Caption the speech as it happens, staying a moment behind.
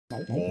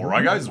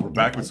Alright guys, we're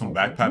back with some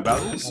backpack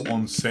battles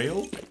on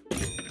sale.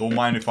 Don't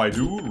mind if I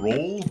do.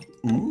 Roll.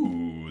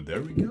 Ooh,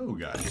 there we go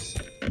guys.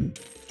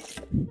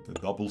 The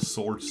double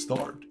sword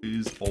start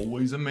is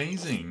always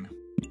amazing.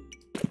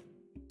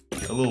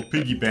 A little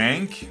piggy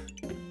bank.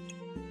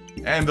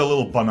 And a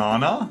little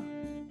banana.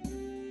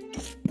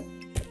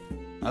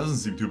 That doesn't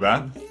seem too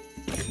bad.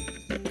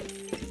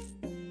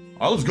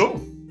 Alright, let's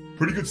go.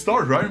 Pretty good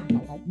start, right?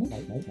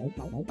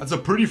 That's a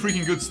pretty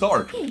freaking good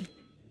start.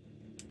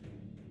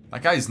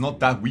 That guy is not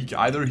that weak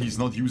either. He's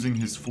not using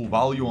his full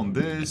value on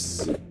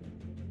this.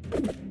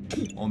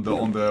 On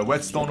the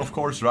whetstone, of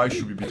course, right?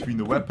 Should be between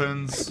the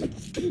weapons.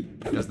 He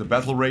has the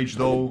battle rage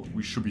though.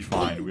 We should be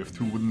fine. We have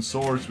 2 wooden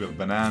swords. We have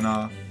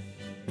banana.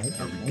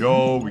 There we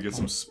go. We get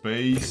some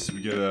space.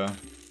 We get a...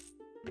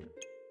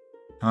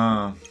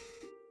 I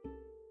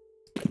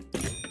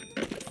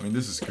mean,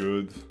 this is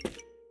good.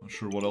 Not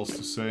sure what else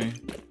to say.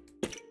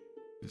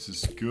 This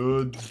is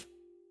good.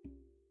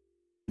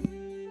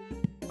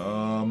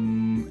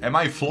 Am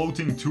I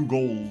floating 2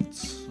 gold?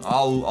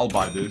 I'll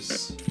buy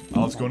this.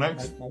 Let's go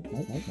next.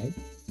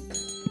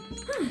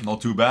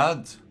 Not too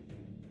bad.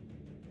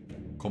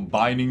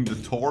 Combining the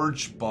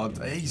torch, but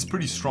hey, he's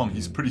pretty strong.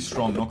 He's pretty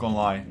strong, not gonna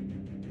lie.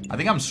 I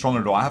think I'm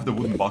stronger though. I have the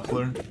wooden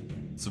buckler.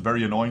 It's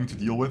very annoying to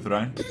deal with,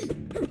 right?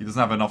 He doesn't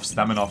have enough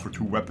stamina for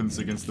 2 weapons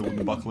against the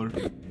wooden buckler.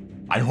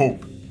 I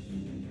hope.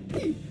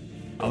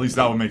 At least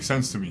that would make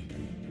sense to me.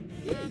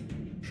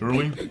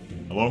 Surely?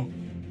 Hello?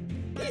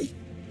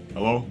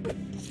 Hello?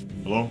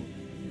 Hello?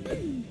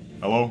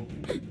 Hello?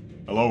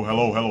 Hello,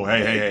 hello, hello,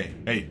 hey, hey, hey,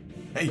 hey,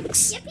 hey!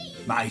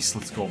 Yippee. Nice,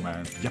 let's go,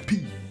 man.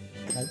 Yippee!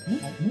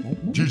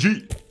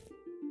 GG!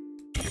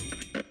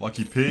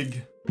 Lucky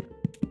pig.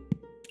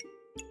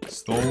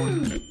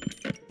 Stone.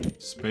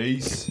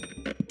 Space.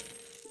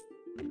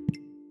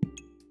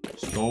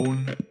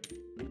 Stone.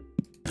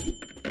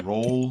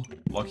 Roll.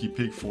 Lucky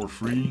pig for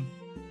free.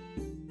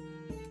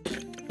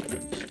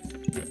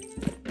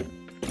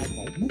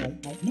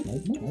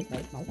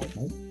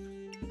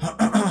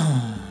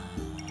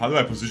 How do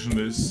I position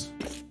this?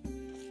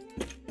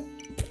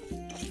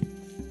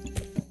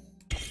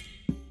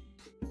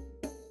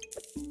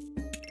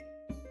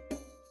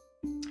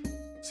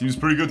 Seems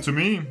pretty good to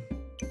me.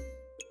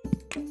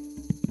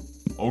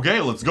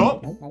 Okay, let's go.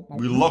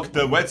 We locked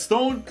the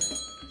whetstone.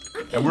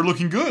 And we're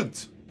looking good.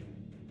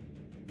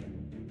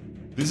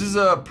 This is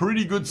a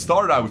pretty good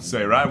start, I would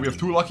say, right? We have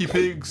 2 lucky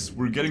pigs.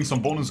 We're getting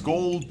some bonus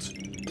gold.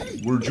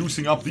 We're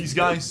juicing up these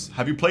guys.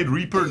 Have you played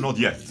Reaper? Not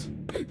yet.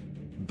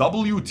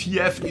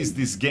 WTF is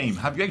this game?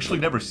 Have you actually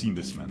never seen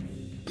this, man?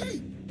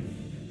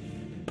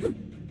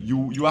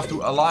 You have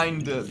to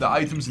align the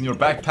items in your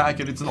backpack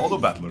and it's an auto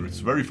battler. It's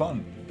very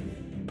fun.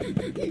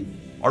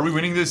 Are we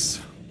winning this?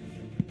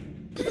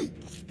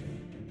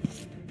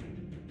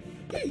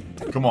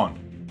 Come on,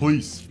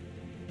 please.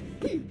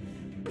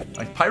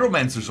 Like,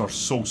 pyromancers are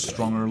so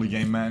strong early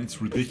game, man.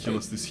 It's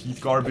ridiculous. This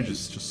heat garbage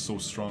is just so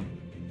strong.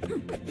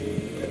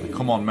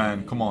 Come on,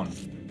 man. Come on.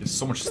 There's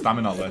so much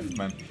stamina left,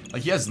 man.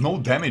 Like, he has no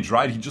damage,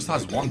 right? He just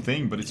has one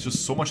thing, but it's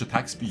just so much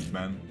attack speed,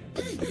 man.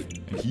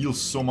 And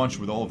heals so much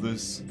with all of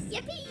this.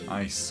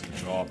 Nice. Good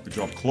job. Good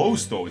job.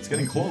 Close, though. It's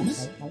getting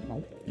close.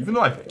 Even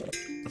though I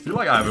feel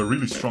like I have a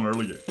really strong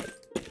early game.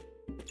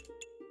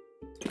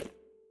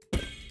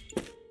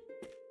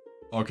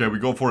 Okay, we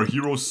go for a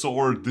hero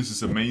sword. This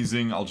is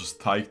amazing. I'll just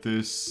type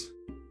this.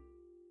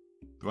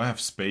 Do I have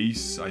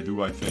space? I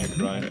do, I think,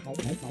 right?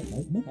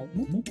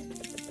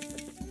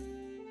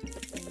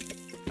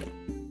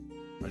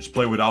 I just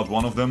play without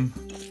one of them.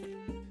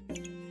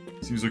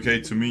 Seems okay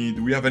to me.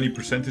 Do we have any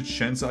percentage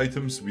chance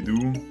items? We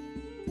do.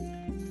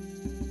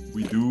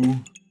 We do.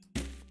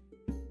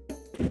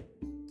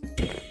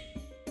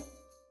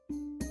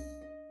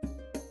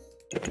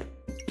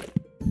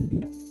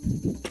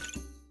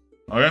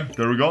 Okay,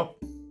 there we go.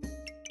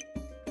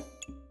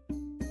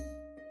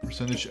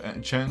 Percentage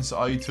chance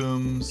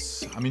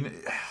items. I mean,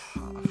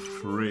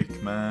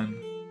 frick, man.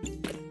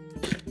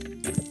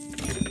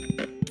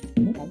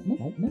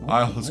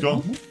 Alright, let's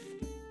go.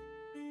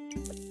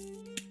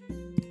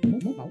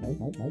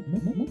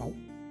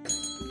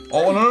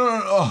 Oh,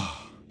 no.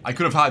 Oh, I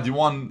could have had the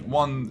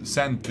one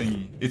cent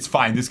thingy. It's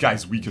fine. This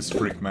guy's weak as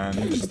frick, man.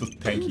 He's just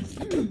tanky.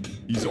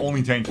 He's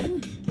only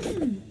tanky.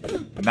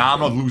 Nah, I'm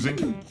not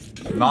losing.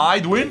 Nah,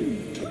 I'd win.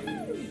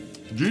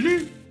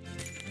 GG.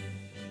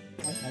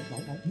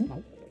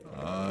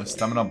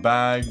 Stamina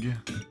bag.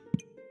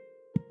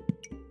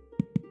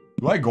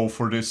 Do I go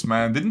for this,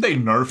 man? Didn't they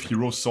nerf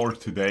Hero Sword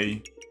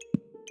today?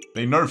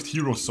 They nerfed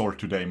Hero Sword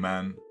today,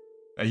 man.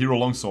 A Hero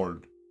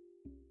Longsword.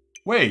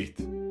 Wait.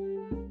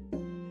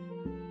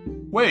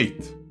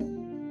 Wait.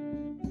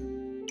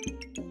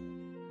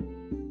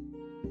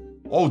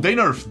 Oh, they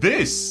nerfed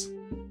this.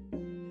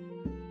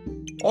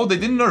 Oh, they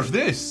didn't nerf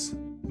this.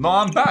 No,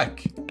 I'm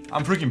back.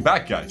 I'm freaking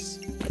back, guys.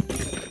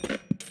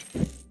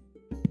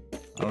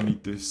 I don't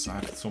need this. I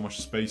have so much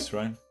space,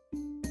 right?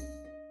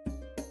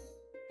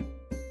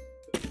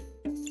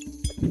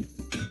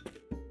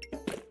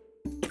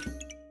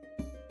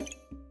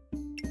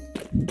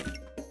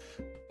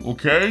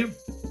 Okay.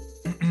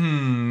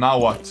 Now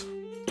what?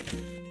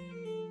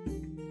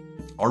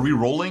 Are we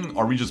rolling?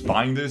 Are we just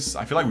buying this?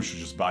 I feel like we should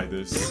just buy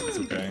this. It's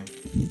okay.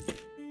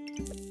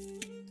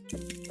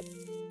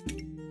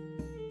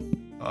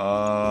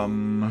 I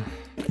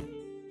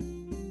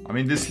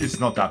mean, this is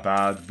not that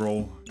bad,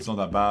 bro. It's not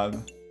that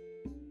bad.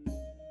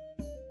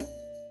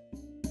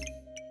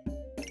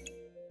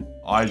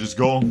 I just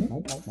go.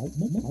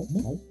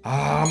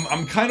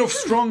 I'm kind of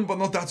strong, but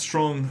not that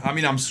strong. I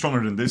mean, I'm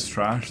stronger than this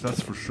trash,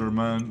 that's for sure,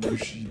 man.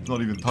 He's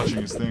not even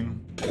touching his thing.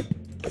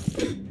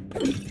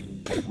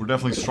 We're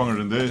definitely stronger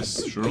than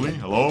this, surely.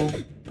 Hello?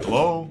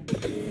 Hello?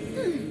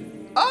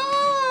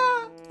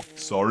 Ah!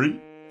 Sorry.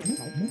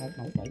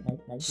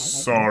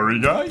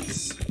 Sorry,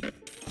 guys.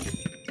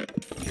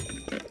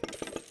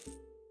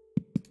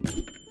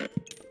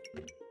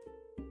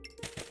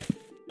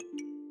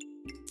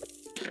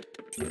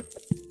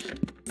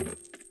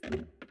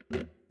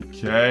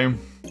 Okay.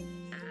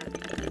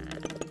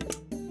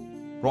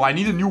 Bro, I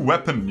need a new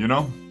weapon, you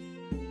know?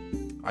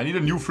 I need a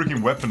new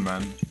freaking weapon,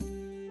 man.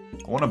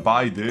 I want to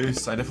buy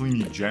this. I definitely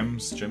need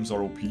gems. Gems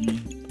are OP.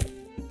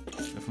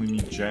 Definitely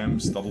need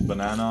gems. Double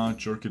banana.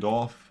 Jerk it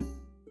off.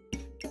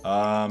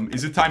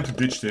 Is it time to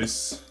ditch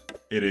this?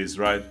 It is,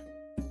 right?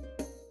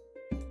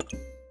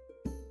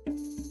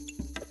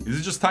 Is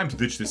it just time to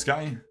ditch this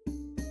guy?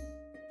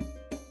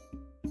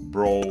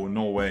 Bro,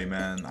 no way,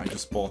 man. I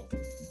just bought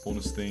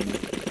bonus thing.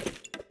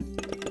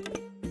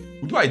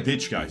 Who do I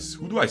ditch, guys?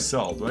 Who do I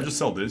sell? Do I just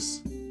sell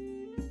this?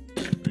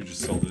 Maybe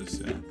just sell this,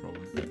 yeah,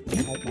 probably.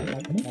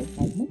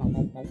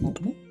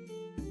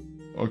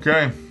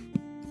 Okay.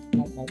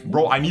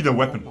 Bro, I need a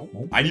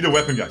weapon. I need a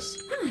weapon,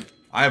 guys.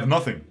 I have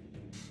nothing.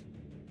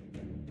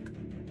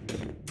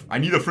 I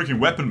need a freaking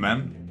weapon,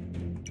 man.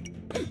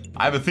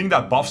 I have a thing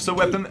that buffs the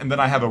weapon, and then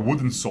I have a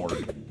wooden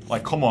sword.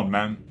 Like, come on,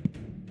 man.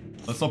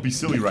 Let's not be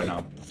silly right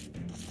now.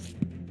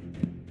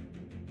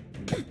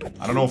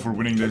 I don't know if we're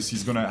winning this.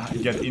 He's gonna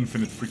get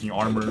infinite freaking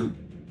armor.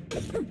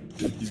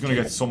 He's gonna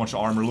get so much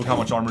armor. Look how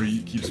much armor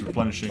he keeps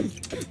replenishing.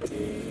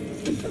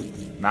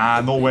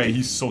 Nah, no way.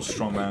 He's so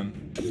strong, man.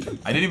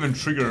 I didn't even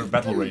trigger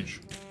Battle Rage.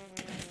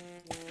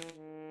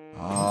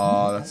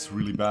 Ah, that's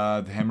really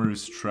bad. Hammer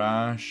is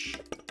trash.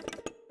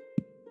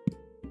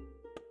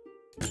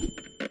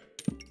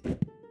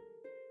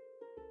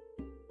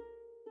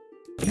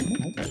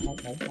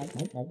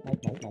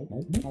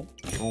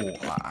 Oh,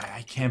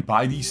 I can't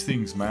buy these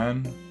things,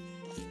 man.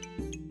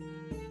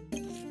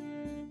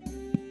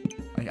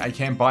 I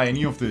can't buy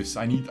any of this.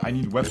 I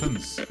need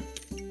weapons.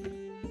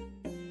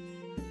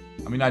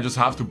 I mean, I just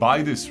have to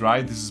buy this,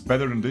 right? This is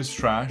better than this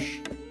trash.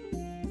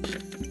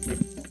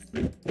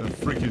 The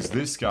frick is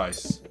this,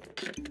 guys?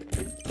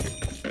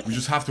 We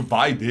just have to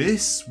buy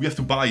this? We have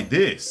to buy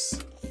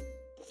this.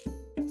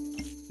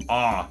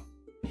 Ah,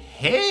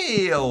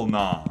 hell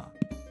nah.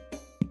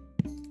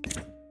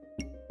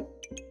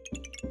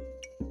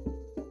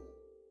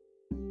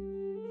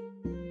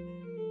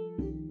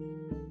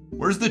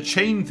 Where's the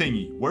chain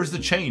thingy? Where's the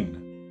chain?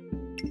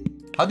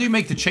 How do you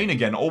make the chain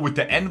again? Oh, with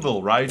the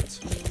anvil, right?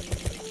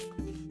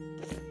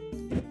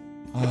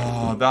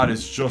 Ah, that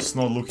is just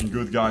not looking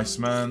good, guys,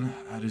 man.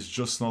 That is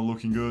just not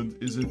looking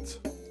good, is it?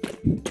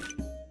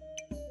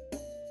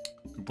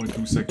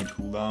 2.2 second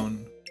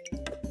cooldown.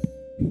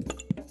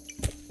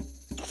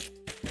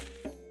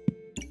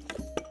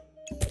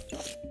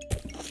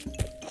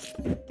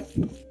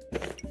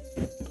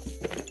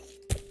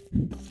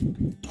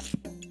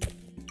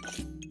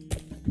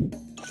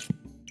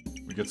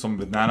 We get some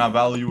banana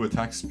value,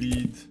 attack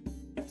speed.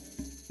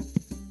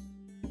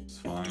 It's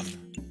fine.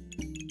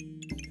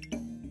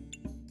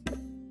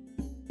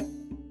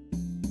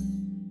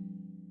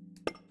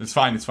 It's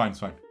fine, it's fine, it's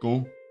fine.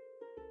 Go.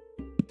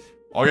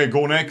 Okay,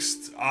 go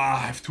next. Ah,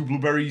 I have 2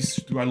 blueberries.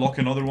 Do I lock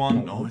another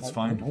one? No, it's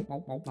fine.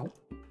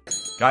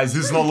 Guys,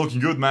 this is not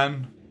looking good,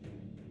 man.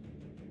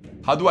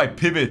 How do I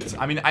pivot?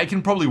 I mean, I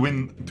can probably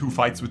win 2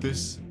 fights with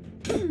this.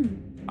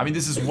 I mean,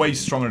 this is way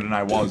stronger than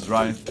I was,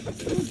 right?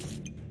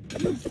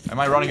 Am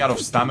I running out of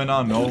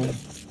stamina? No.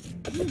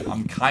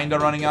 I'm kinda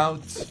running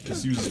out.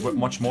 This uses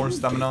much more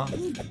stamina.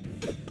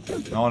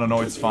 No, no,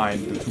 no, it's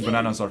fine. The 2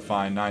 bananas are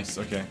fine. Nice,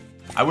 okay.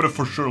 I would have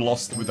for sure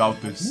lost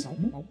without this.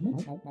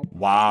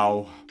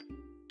 Wow.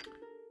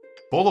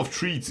 Bowl of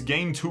treats.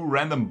 Gain 2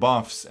 random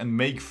buffs and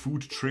make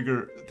food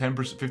trigger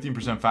 10%,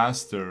 15%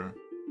 faster.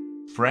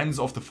 Friends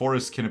of the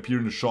forest can appear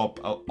in the shop.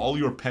 All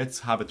your pets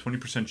have a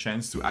 20%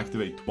 chance to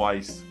activate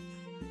twice.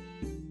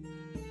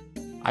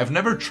 I've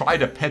never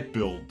tried a pet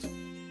build.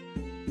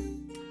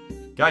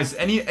 Guys,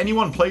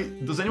 anyone play?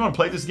 Does anyone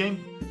play this game?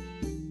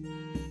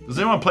 Does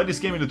anyone play this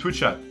game in the Twitch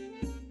chat?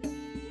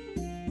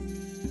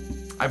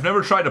 I've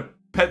never tried a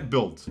pet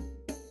build.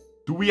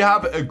 Do we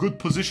have a good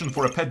position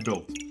for a pet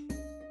build?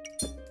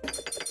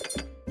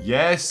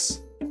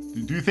 Yes.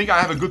 Do you think I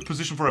have a good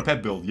position for a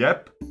pet build?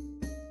 Yep.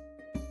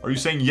 Are you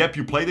saying yep,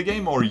 you play the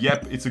game, or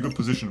yep, it's a good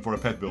position for a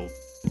pet build?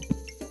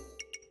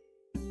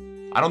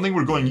 I don't think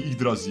we're going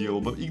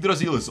Yggdrasil, but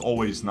Yggdrasil is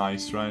always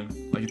nice, right?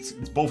 Like, it's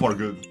both are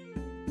good.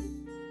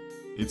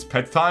 It's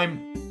pet time.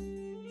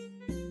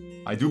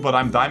 I do, but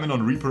I'm Diamond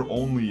on Reaper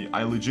only.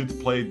 I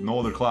legit played no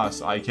other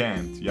class. I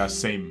can't. Yeah,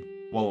 same.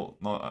 Well,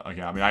 no,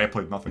 okay, I mean, I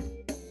played nothing.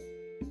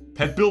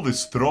 Pet build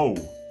is Throw.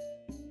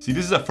 See,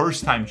 this is a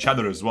first-time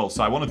chatter as well,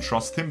 so I want to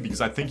trust him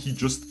because I think he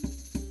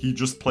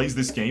just plays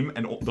this game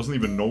and doesn't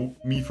even know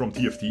me from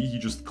TFT. He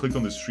just clicked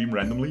on the stream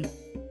randomly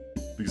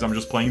because I'm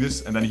just playing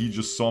this, and then he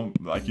just saw,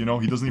 like, you know,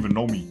 he doesn't even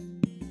know me.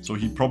 So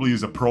he probably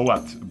is a pro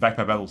at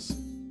Backpack Battles.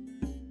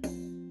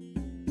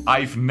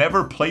 I've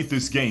never played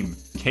this game.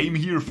 Came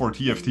here for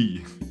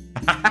TFT.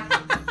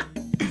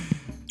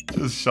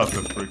 Just shut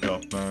the frick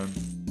up, man.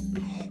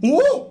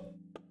 Oh!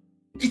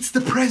 It's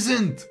the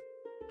present!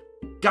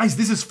 Guys,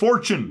 this is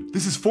fortune.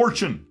 This is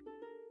fortune.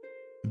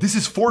 This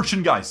is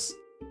fortune, guys.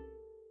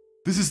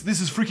 This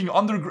is freaking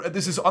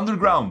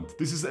underground.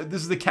 This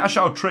is the cash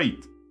out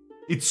trait.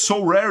 It's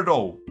so rare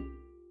though.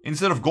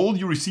 Instead of gold,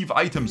 you receive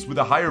items with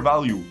a higher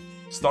value.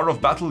 Start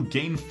of battle,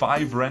 gain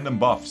 5 random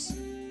buffs.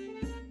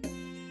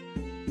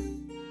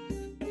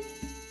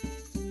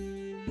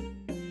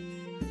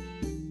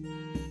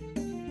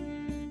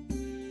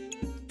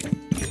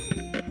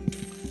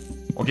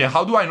 Okay,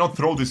 how do I not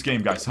throw this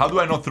game, guys? How do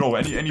I not throw?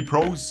 Any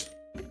pros?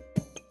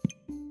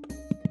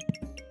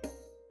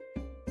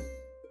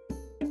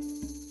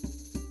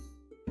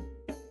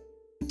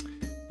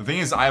 The thing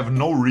is, I have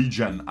no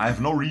regen. I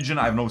have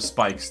no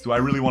spikes. Do I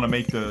really want to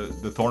make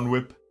the Thorn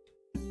Whip?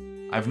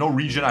 I have no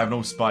regen, I have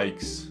no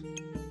spikes.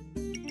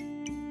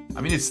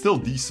 I mean, it's still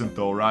decent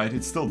though, right?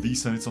 It's still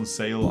decent. It's on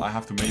sale. I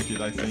have to make it,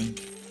 I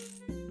think.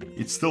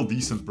 It's still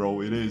decent,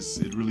 bro. It is.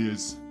 It really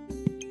is.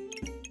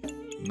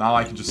 Now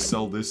I can just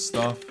sell this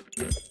stuff.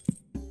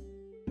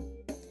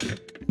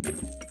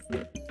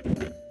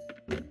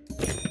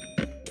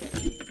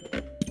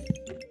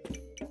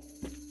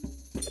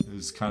 This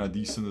is kind of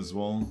decent as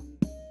well.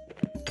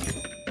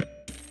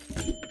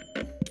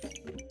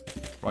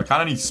 Bro, I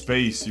kind of need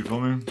space, you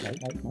feel me?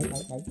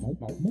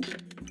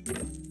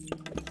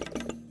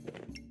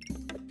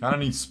 Kind of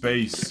need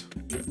space.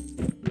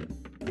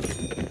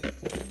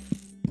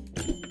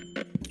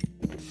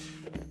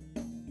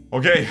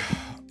 Okay.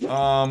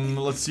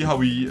 Let's see how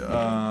we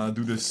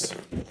do this.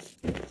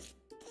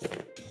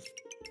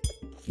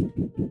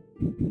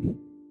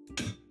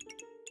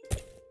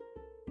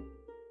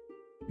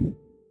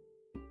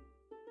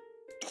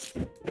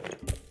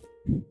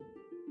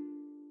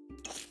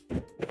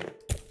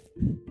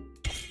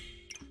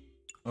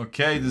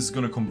 Okay, this is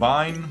gonna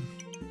combine.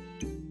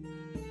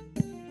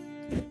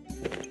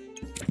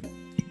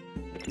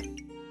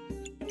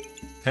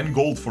 $10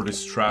 gold for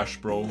this trash,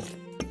 bro.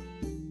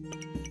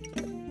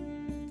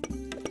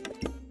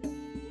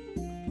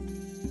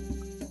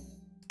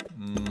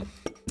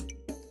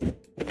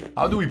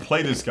 How do we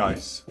play this,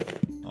 guys?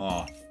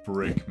 Oh,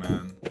 frick,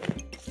 man.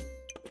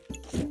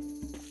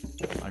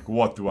 Like,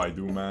 what do I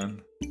do,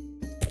 man?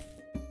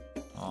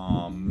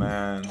 Oh,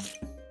 man.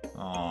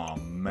 Oh,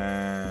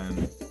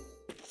 man.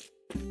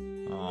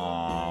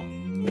 Oh,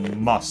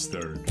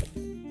 mustard.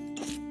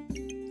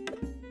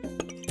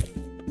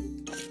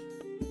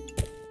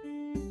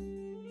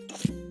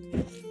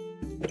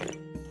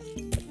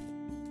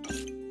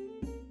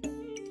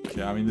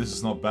 Okay, I mean, this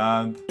is not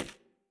bad.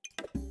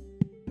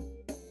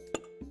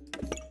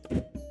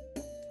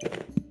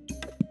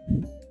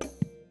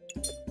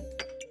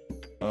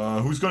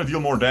 Who's gonna deal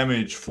more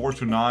damage? 4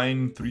 to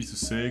 9, 3 to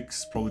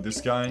 6. Probably this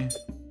guy.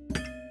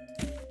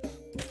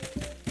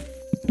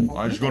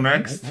 I just go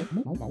next.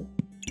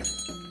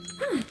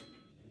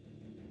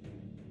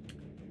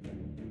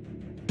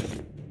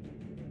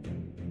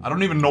 I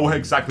don't even know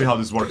exactly how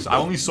this works. I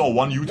only saw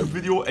one YouTube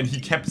video and he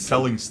kept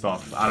selling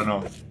stuff. I don't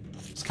know.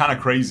 It's kind of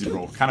crazy,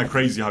 bro. Kind of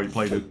crazy how he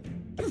played it.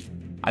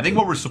 I think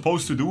what we're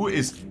supposed to do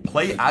is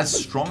play as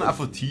strong of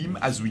a team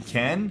as we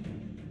can,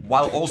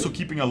 while also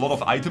keeping a lot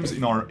of items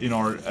in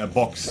our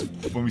box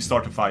when we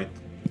start to fight.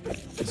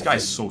 This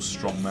guy's so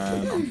strong,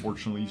 man.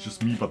 Unfortunately, he's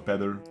just me, but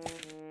better.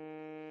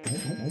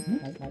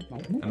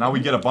 And now we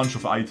get a bunch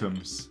of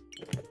items.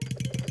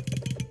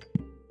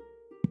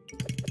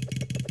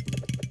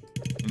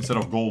 Instead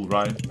of gold,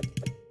 right?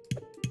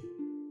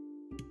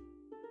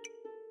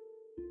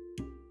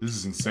 This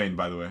is insane,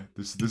 by the way.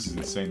 This is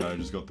insane that I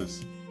just got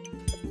this.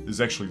 This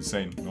is actually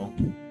insane, no?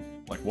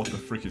 Like, what the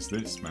frick is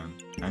this, man?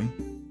 Eh?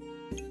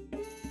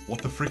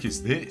 What the frick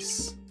is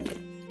this?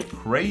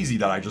 Crazy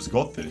that I just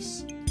got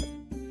this.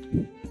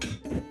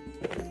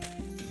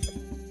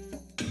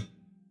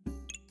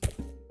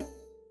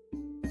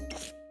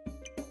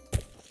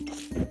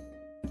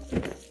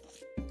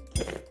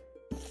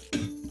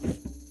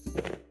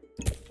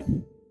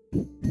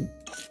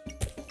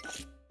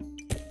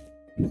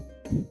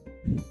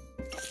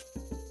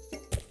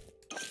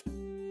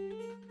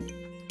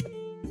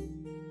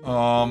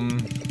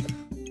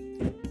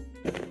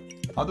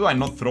 How do I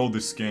not throw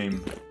this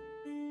game?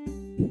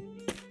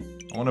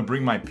 I want to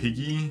bring my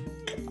piggy.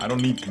 I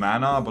don't need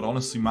mana, but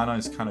honestly, mana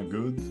is kind of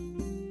good.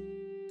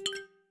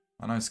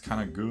 Mana is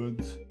kind of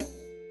good.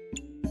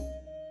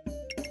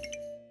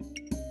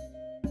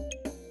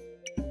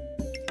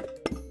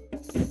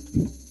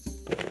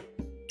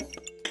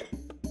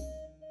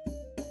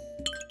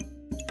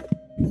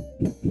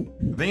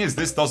 thing is,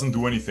 this doesn't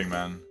do anything,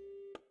 man.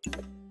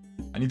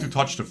 I need to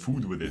touch the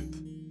food with it.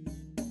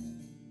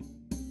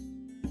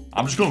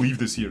 I'm just gonna leave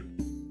this here.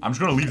 I'm just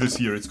gonna leave this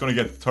here. It's gonna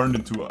get turned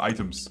into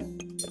items.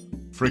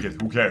 Frick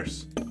it, who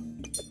cares?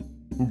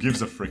 Who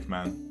gives a frick,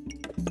 man?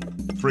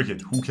 Frick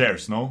it, who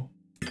cares, no?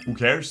 Who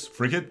cares?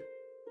 Frick it?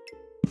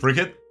 Frick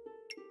it?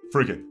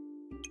 Frick it.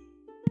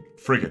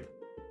 Frick it.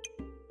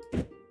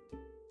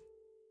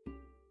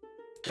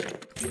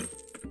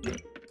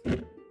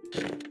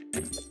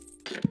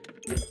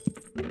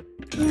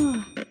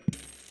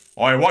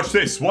 Alright, watch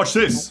this, watch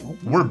this.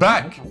 We're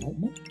back.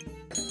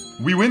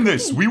 We win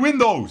this. We win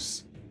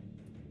those.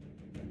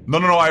 No,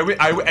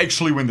 I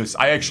actually win this.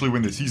 I actually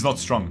win this. He's not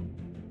strong.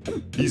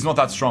 He's not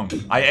that strong.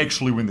 I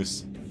actually win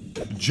this.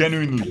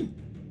 Genuinely.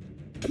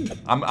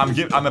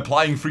 I'm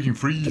applying freaking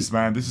freeze,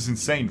 man. This is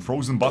insane.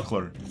 Frozen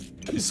buckler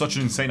is such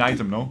an insane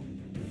item, no?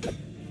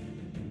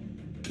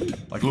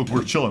 Like, look,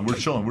 we're chilling. We're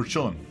chilling. We're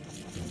chilling.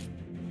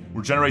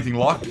 We're generating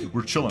luck.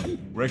 We're chilling.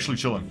 We're actually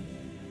chilling.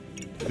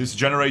 This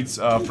generates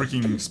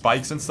freaking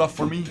spikes and stuff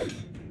for me.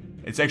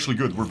 It's actually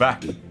good. We're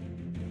back.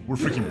 We're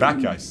freaking back,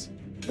 guys.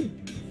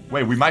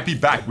 Wait, we might be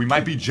back. We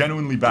might be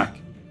genuinely back.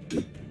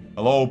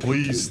 Hello,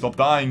 please. Stop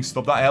dying.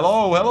 Stop dying.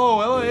 Hello,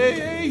 hello, hello. Hey,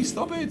 hey.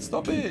 Stop it.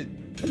 Stop it.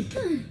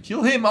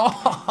 Kill him.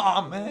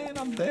 Oh, man.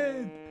 I'm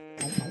dead.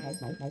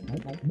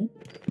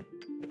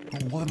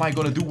 What am I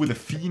gonna do with a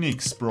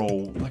phoenix, bro?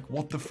 Like,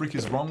 what the frick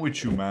is wrong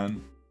with you,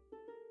 man?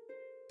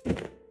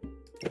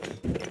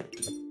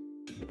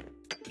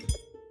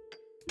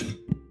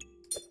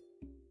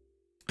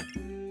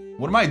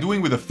 What am I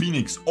doing with a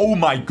phoenix? Oh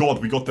my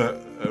god, we got the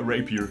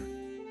rapier.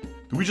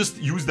 Do we just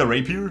use the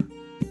rapier?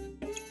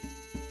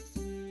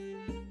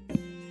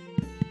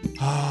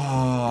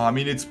 I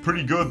mean, it's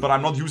pretty good, but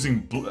I'm not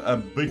using a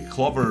big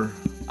clover.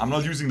 I'm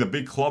not using the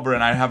big clover,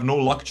 and I have no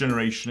luck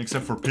generation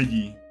except for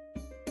Piggy.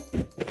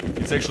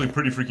 It's actually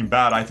pretty freaking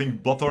bad. I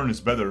think Bloodthorn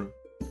is better.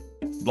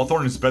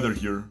 Bloodthorn is better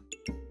here.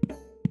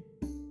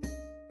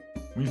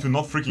 We need to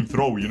not freaking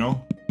throw, you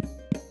know?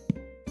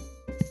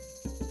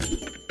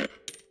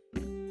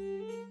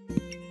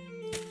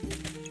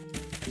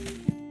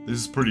 This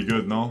is pretty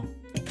good, no?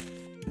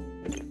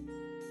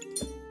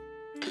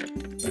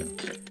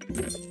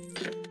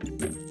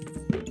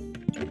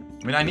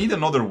 I mean, I need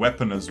another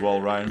weapon as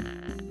well, right?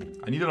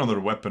 I need another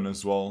weapon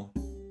as well.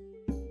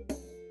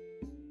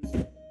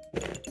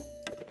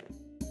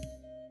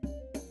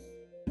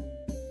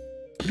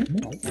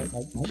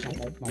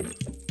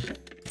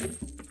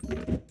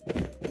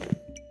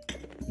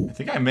 I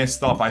think I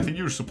messed up. I think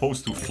you're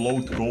supposed to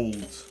float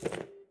gold.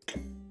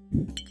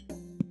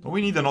 Don't we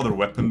need another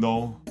weapon,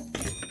 though?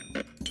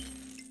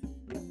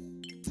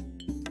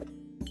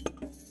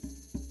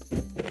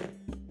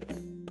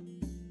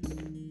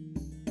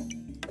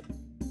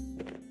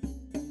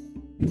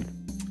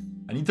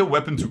 I need a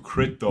weapon to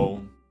crit,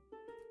 though.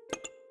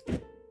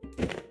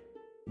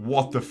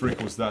 What the frick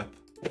was that?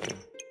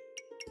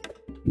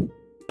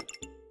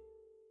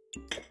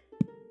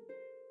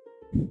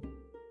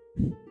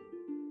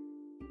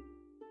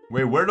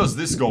 Wait, where does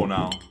this go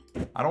now?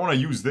 I don't want to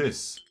use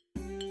this.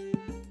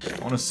 I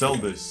want to sell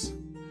this.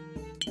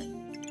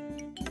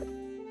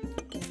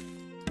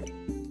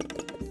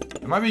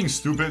 Am I being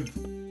stupid?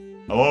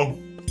 Hello?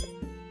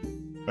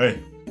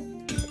 Hey.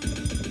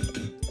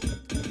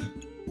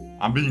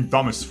 I'm being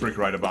dumb as frick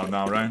right about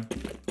now, right?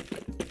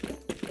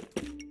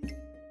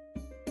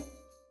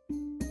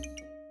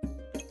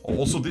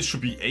 Also, this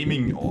should be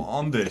aiming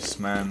on this,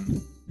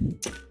 man.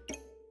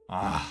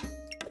 Ah.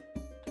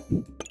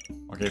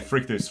 Okay,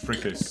 frick this,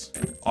 frick this.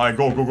 Alright,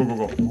 go, go, go,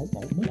 go,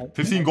 go.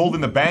 15 gold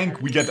in the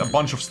bank, we get a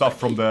bunch of stuff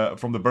from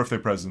the birthday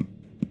present.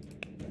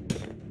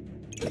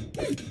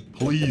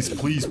 Please,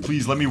 please,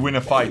 please, let me win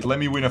a fight. Let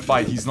me win a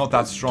fight. He's not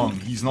that strong.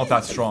 He's not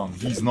that strong.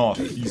 He's not.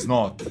 He's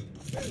not.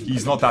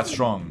 He's not that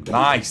strong.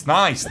 Nice,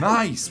 nice,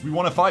 nice. We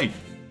won a fight.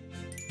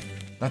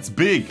 That's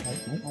big.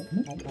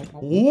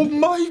 Oh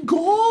my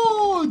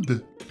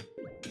god.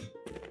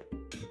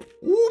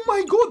 Oh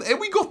my god. And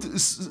we got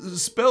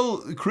spell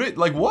crit.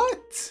 Like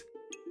what?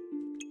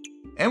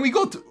 And we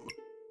got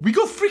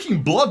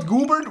freaking Blood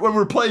Goobert when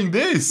we're playing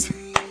this.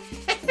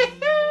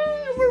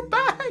 We're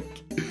back.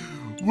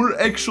 We're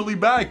actually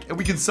back. And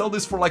we can sell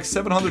this for like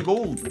 700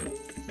 gold.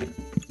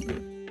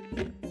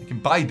 I can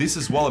buy this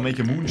as well and make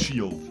a moon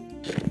shield.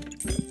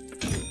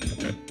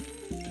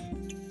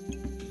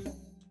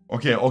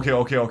 Okay, okay,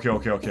 okay, okay,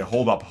 okay, okay.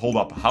 Hold up, hold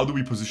up. How do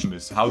we position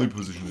this? How do we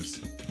position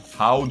this?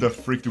 How the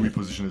frick do we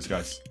position this,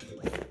 guys?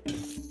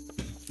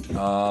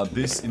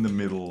 This in the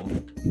middle.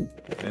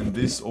 And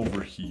this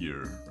over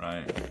here,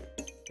 right?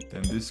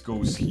 Then this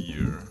goes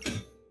here.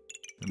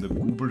 And the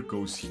Goobert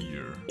goes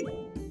here.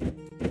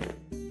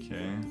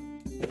 Okay.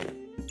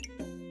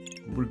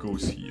 Goobert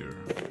goes here.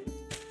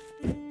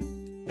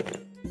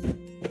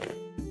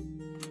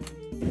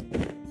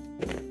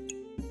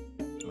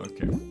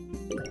 Okay.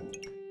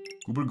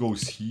 Goobert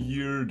goes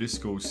here, this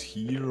goes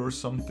here or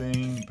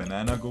something.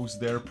 Banana goes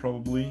there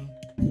probably.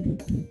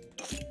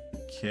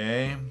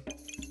 Okay.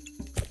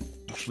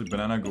 Actually,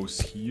 banana goes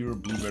here,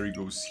 blueberry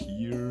goes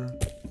here.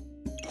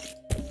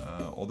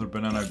 Other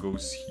banana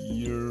goes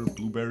here.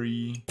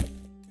 Blueberry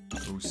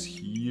goes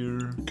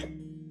here.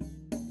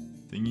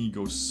 Thingy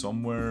goes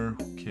somewhere.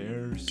 Who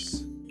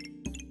cares?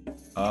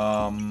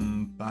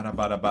 Bada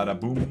bada bada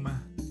boom.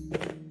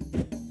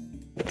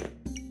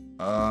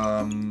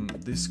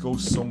 This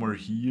goes somewhere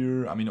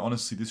here. I mean,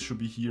 honestly, this should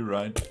be here,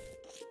 right?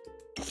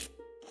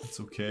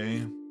 It's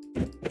okay.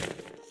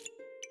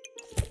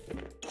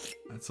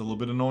 That's a little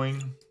bit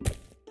annoying.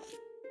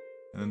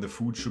 And then the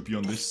food should be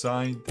on this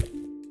side.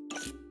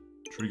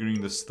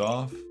 Triggering the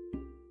stuff.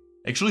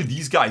 Actually,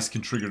 these guys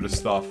can trigger the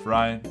stuff,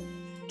 right?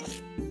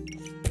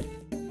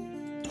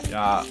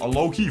 Yeah, a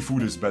low-key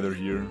food is better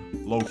here.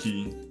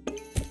 Low-key.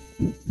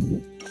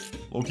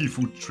 Low-key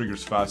food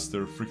triggers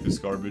faster. Frick this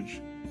garbage.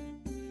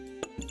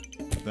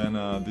 Then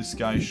this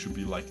guy should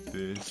be like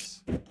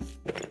this.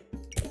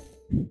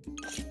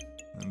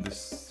 And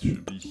this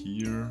should be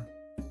here.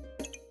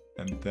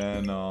 And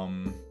then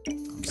I'm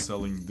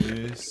selling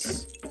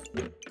this.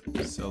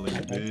 Selling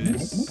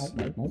this.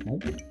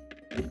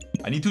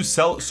 I need to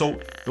sell. So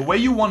the way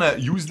you want to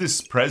use this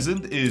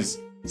present is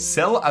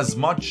sell as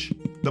much.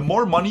 The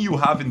more money you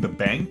have in the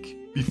bank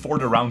before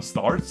the round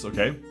starts,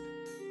 okay?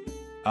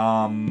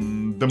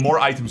 The more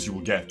items you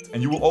will get.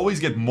 And you will always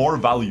get more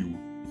value.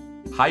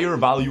 Higher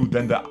value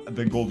than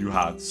the gold you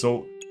had.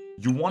 So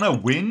you want to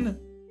win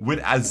with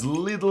as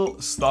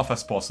little stuff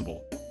as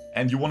possible.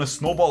 And you want to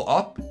snowball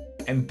up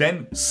and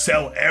then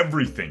sell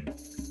everything.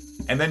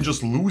 And then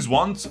just lose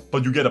once,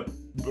 but you get a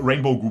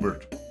Rainbow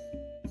Goobert.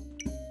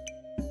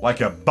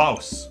 Like a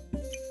boss.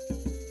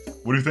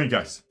 What do you think,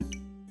 guys?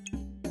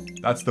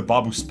 That's the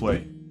Babu's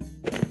play.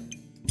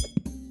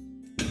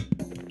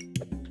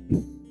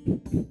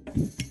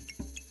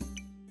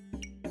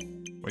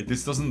 Wait,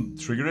 this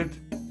doesn't trigger it?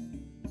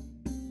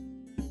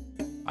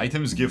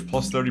 Items give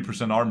plus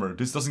 30% armor.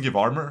 This doesn't give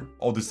armor?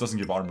 Oh, this doesn't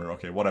give armor.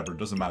 Okay, whatever.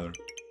 Doesn't matter.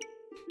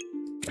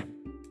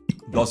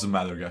 Doesn't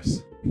matter,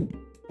 guys.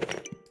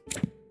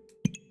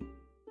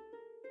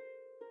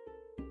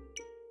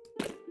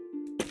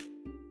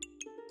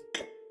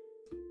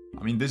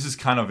 I mean, this is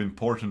kind of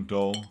important,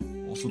 though.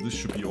 Also, this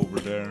should be over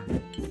there.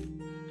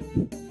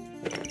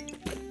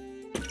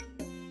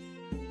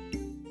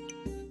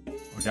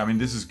 Okay, I mean,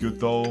 this is good,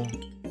 though.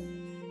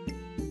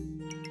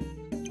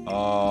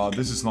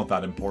 This is not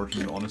that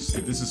important,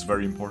 honestly. This is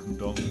very important,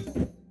 though.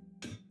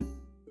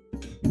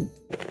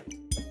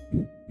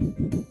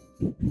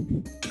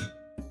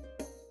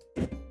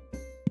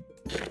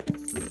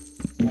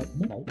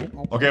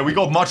 Okay, we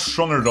got much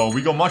stronger, though.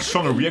 We got much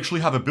stronger. We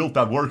actually have a build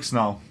that works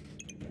now.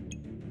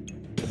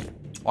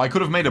 Oh, I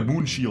could have made a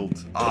moon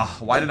shield. Ah,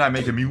 why did I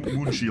make a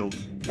moon shield?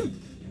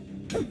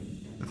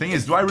 The thing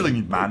is, do I really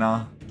need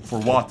mana? For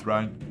what,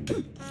 right?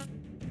 Do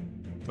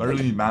I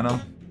really need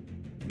mana?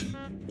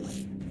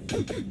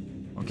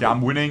 Okay,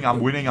 I'm winning,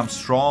 I'm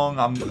strong,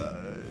 I'm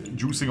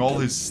juicing all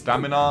his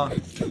stamina.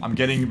 I'm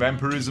getting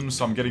vampirism,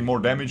 so I'm getting more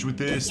damage with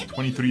this.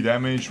 23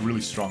 damage,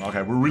 really strong.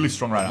 Okay, we're really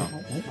strong right now.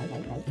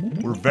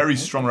 We're very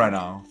strong right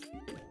now.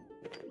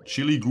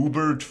 Chili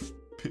Goobert,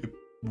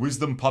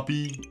 Wisdom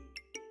Puppy.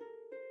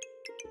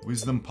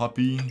 Wisdom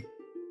Puppy.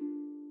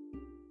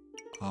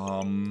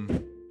 Combine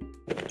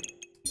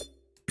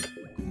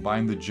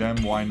the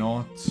gem, why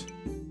not?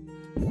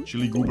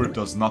 Chili Goobert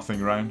does nothing,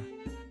 right?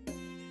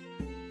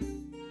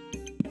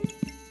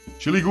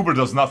 Chili Goobert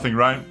does nothing,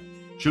 right?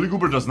 Chili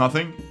Goobert does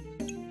nothing.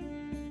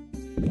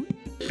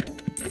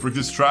 Frick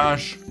this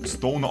trash.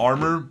 Stone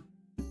armor.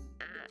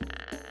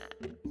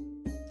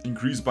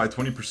 Increased by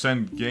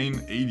 20%.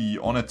 Gain 80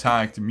 on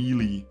attack,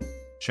 melee.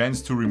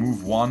 Chance to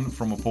remove 1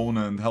 from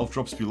opponent. Health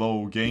drops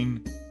below.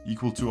 Gain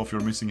equal to of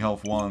your missing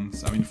health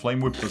once. I mean,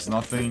 Flame Whip does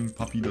nothing.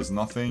 Puppy does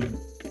nothing.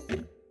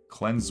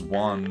 Cleanse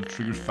 1.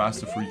 Triggers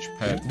faster for each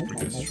pet. Frick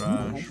this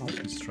trash. Frick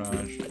this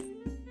trash.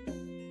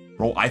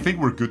 Bro, I think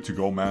we're good to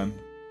go, man.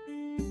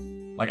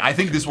 Like, I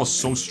think this was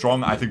so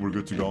strong, I think we're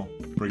good to go.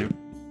 Bring it.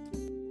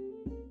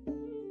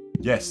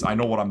 Yes, I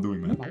know what I'm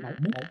doing, man.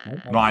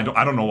 No, I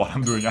don't know what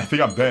I'm doing. I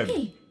think I'm dead.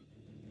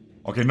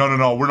 Okay,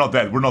 no. We're not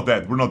dead. We're not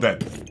dead. We're not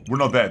dead. We're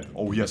not dead.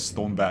 Oh, yes,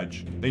 stone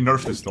badge. They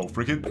nerfed this, though.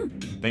 Frick it.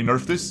 They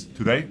nerfed this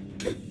today.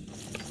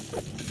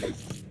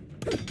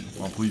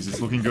 Come on, please.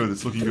 It's looking good.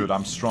 It's looking good.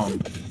 I'm strong.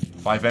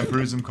 5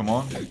 vampirism. Come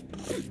on.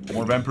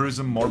 More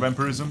vampirism. More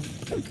vampirism.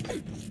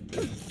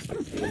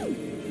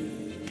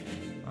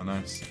 Oh,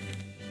 nice.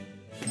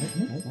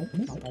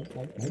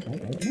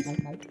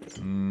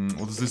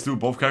 What does this do?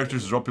 Both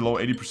characters drop below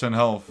 80%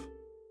 health.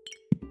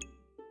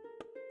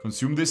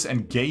 Consume this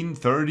and gain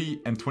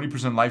 30 and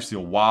 20%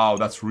 lifesteal. Wow,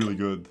 that's really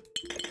good.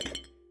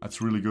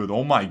 That's really good.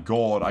 Oh my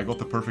god, I got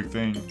the perfect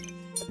thing.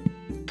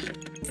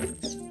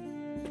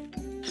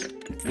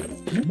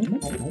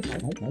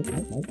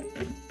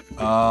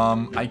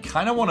 I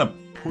kind of want to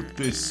put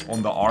this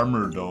on the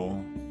armor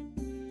though.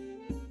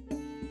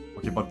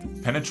 Okay, but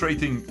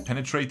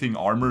penetrating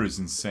armor is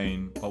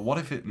insane. But what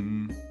if it...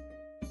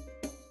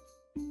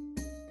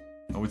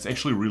 Oh, it's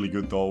actually really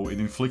good though. It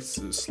inflicts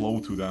slow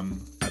to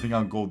them. I think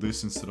I'll go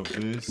this instead of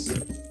this.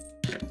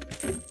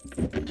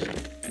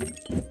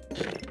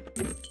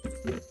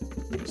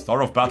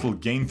 Start of battle,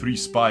 gain 3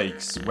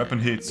 spikes. Weapon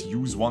hits,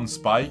 use 1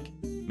 spike.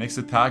 Next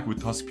attack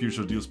with Tusk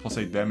Piercer deals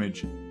 +8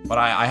 damage. But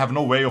I have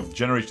no way of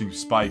generating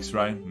spikes,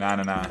 right?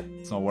 Nah.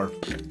 It's not worth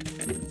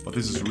it. But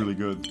this is really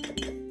good.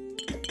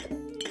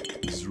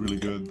 This is really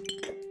good.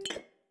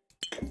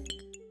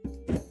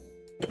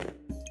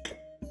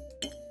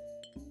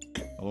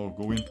 Hello,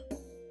 go in.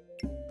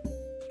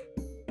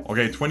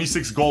 Okay,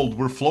 26 gold.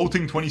 We're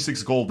floating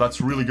 26 gold.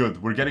 That's really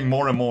good. We're getting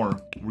more and more.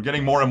 We're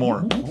getting more and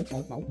more.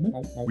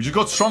 We just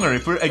got stronger.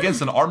 If we're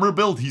against an armor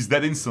build, he's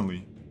dead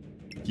instantly.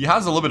 He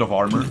has a little bit of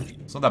armor.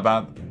 It's not that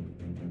bad.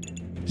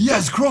 He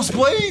has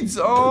crossblades!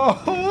 Oh!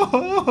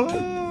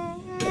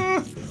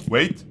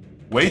 Wait.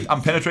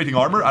 I'm penetrating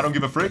armor. I don't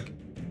give a frick.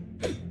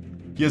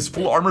 He has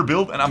full armor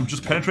build and I'm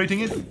just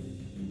penetrating it.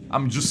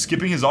 I'm just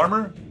skipping his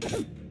armor.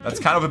 That's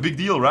kind of a big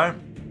deal, right?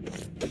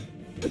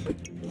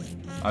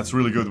 That's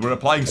really good. We're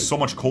applying so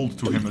much cold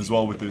to him as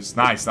well with this.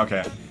 Nice,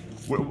 okay.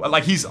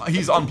 Like he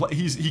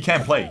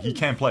can't play. He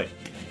can't play.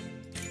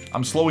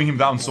 I'm slowing him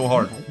down so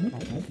hard.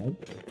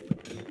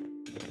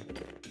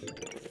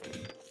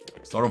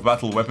 Start of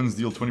battle, weapons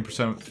deal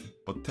 20%,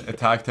 but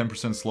attack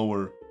 10%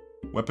 slower.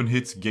 Weapon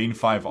hits, gain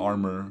 5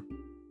 armor.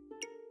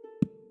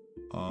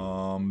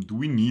 Do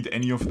we need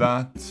any of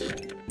that?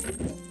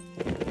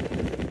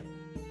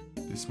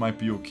 This might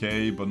be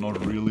okay, but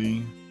not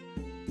really.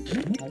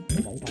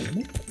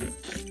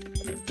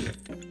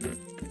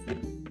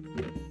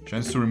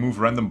 Chance to remove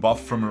random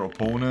buff from your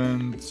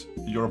opponent.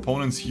 Your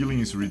opponent's healing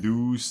is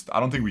reduced. I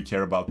don't think we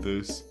care about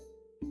this.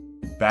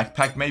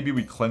 Backpack, maybe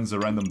we cleanse a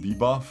random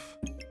debuff.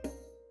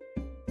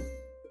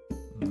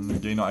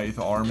 Gain 8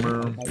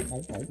 armor.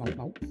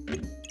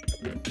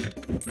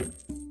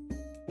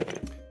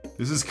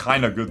 This is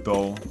kind of good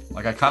though.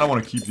 Like I kind of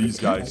want to keep these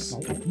guys.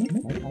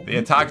 They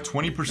attack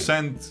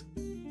 20%,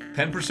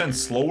 10%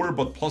 slower,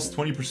 but plus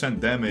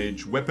 20%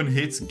 damage. Weapon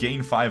hits,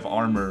 gain 5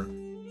 armor.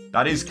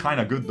 That is kind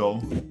of good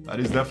though. That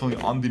is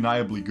definitely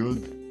undeniably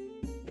good.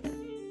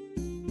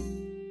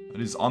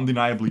 That is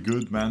undeniably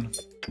good, man.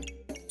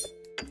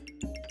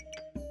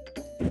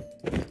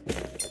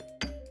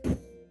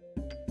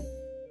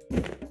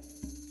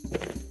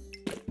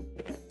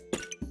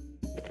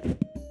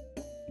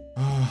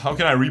 How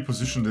can I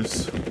reposition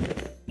this?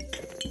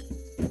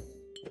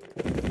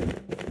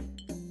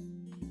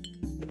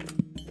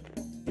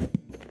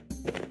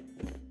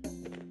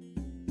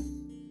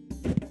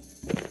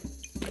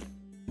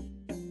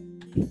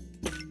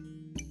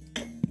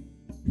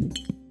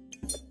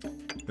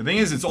 The thing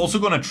is, it's also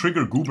gonna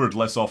trigger Goobert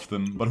less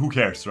often, but who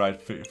cares,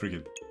 right? Freak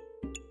it.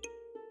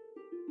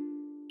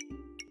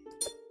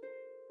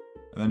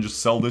 And then just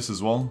sell this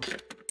as well.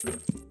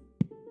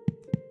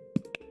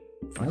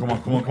 Come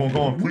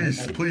on,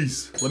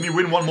 please. Let me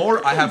win one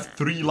more. I have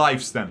 3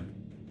 lives then.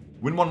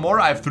 Win one more,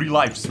 I have 3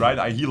 lives, right?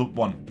 I heal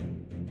 1.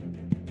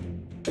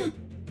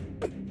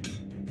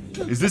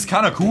 Is this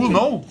kind of cool?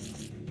 No.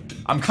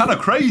 I'm kind of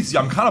crazy.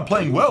 I'm kind of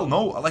playing well,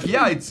 no? Like,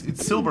 yeah, it's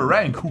silver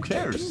rank. Who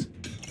cares?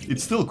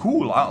 It's still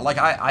cool.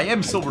 I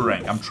am silver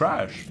rank. I'm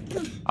trash.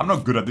 I'm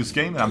not good at this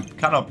game, and I'm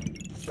kind of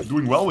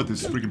doing well with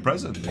this freaking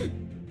present.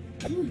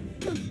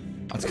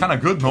 That's kind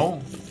of good,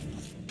 no?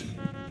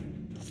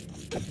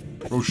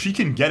 Bro, she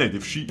can get it.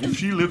 If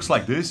she looks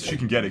like this, she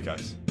can get it,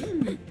 guys.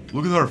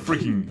 Look at her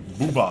freaking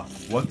booba.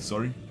 What?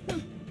 Sorry.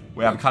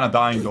 Wait, I'm kind of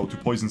dying though to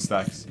poison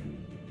stacks.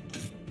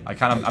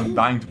 I'm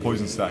dying to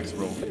poison stacks,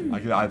 bro.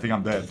 I think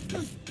I'm dead.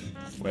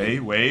 Wait.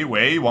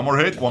 One more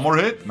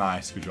hit.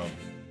 Nice, good job.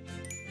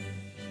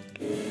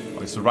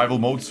 Okay, survival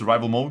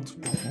mode.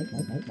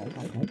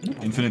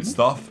 Infinite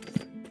stuff.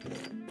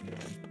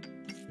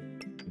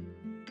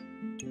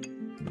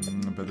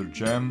 Better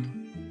gem.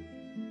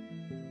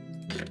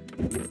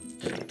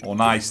 Oh,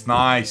 nice.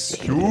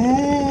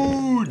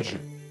 Huge!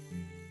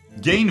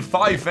 Gain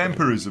 5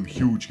 vampirism.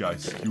 Huge,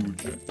 guys.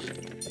 Huge.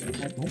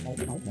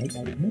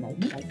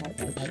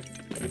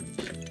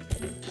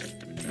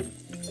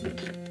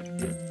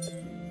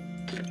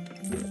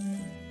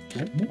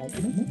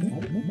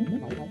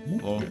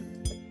 Oh.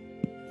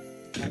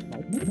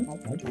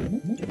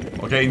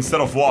 Okay,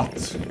 instead of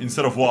what?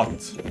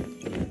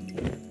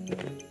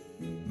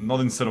 Not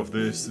instead of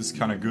this. This is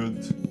kind of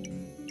good.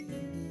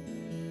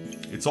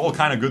 It's all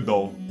kind of good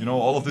though. You know,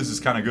 all of this is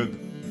kind of good.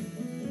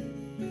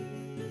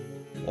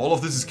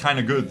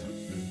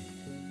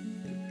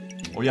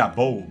 Oh yeah,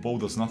 bow. Bow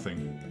does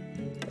nothing.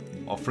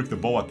 I'll frick the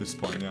bow at this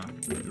point, yeah.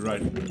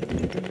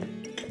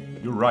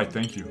 You're right,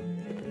 thank you.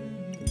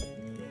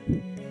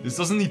 This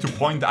doesn't need to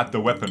point at the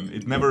weapon.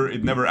 It never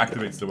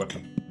activates the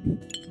weapon.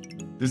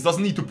 This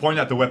doesn't need to point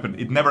at the weapon.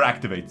 It never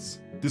activates.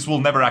 This will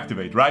never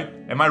activate, right?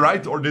 Am I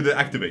right, or did it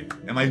activate?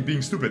 Am I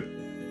being stupid?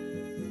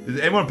 Did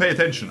anyone pay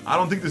attention? I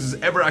don't think this is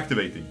ever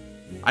activating.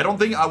 I don't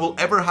think I will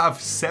ever have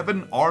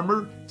 7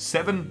 armor,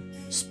 7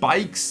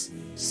 spikes,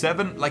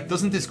 7... Like,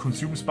 doesn't this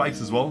consume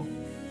spikes as well?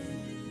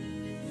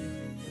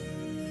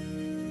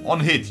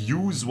 On hit,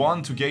 use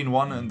 1 to gain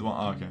 1 and 1...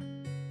 Oh, okay.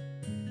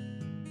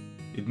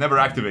 It never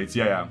activates,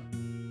 yeah.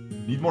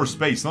 Need more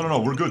space. No,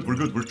 we're good.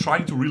 We're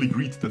trying to really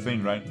greet the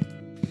thing, right?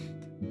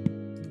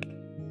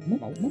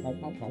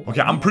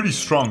 Okay, I'm pretty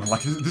strong.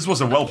 Like, this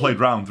was a well-played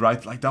round,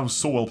 right? Like, that was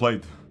so well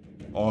played.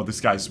 Oh,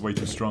 this guy's way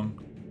too strong.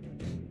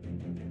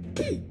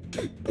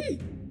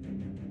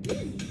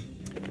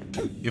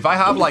 If I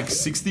have, like,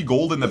 60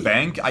 gold in the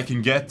bank, I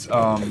can get,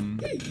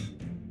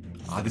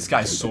 this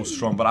guy's so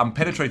strong, but I'm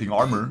penetrating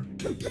armor.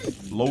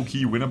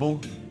 Low-key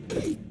winnable.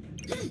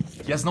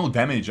 He has no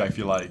damage, I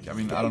feel like. I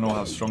mean, I don't know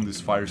how strong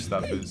this fire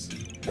staff is.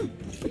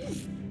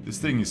 This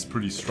thing is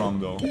pretty strong,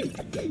 though.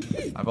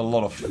 I have a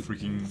lot of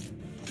freaking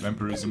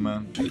vampirism,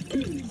 man.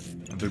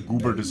 And the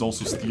Goobert is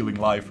also stealing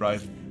life,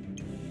 right?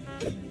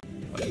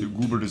 Like, the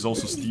Goobert is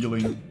also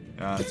stealing.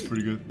 Yeah, it's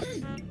pretty good.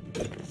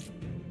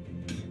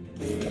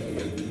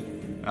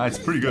 Yeah, it's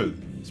pretty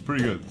good. It's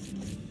pretty good.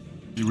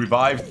 He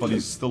revived, but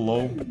he's still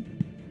low.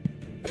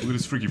 Look at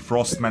this freaking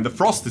frost, man. The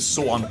frost is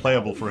so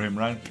unplayable for him,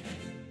 right?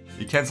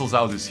 He cancels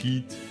out his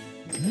heat.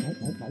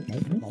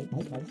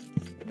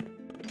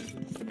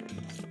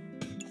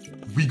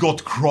 We got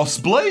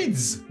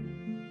crossblades!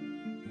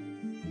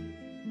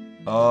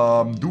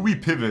 Do we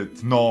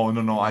pivot? No,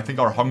 no, no. I think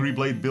our Hungry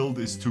Blade build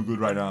is too good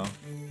right now.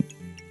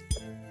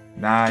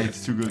 Nah,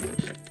 it's too good.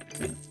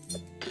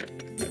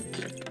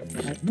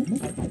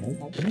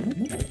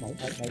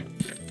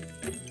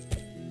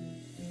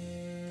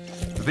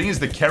 The thing is,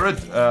 the carrot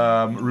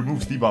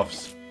removes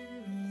debuffs.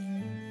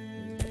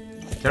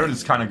 Carrot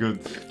is kind of good.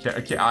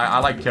 I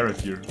like carrot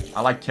here.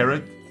 I like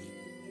carrot.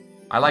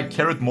 I like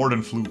carrot more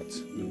than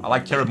flute. I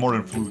like carrot more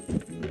than flute.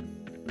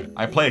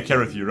 I play a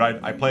carrot here, right?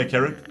 I play a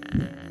carrot.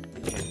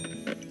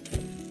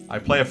 I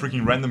play a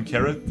freaking random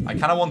carrot. I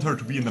kind of want her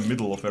to be in the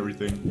middle of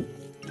everything.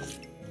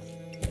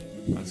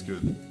 That's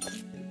good.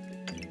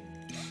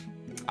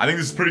 I think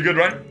this is pretty good,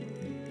 right?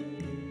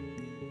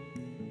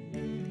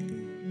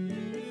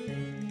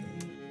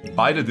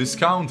 Buy the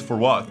discount? For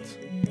what?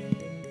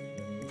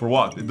 For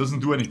what? It doesn't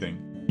do anything.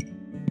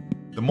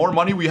 The more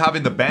money we have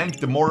in the bank,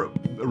 the more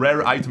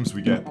rare items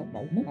we get.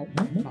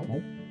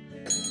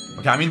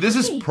 Okay, I mean, this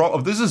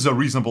is a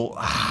reasonable...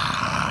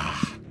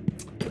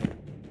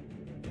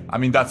 I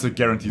mean, that's a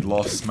guaranteed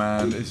loss,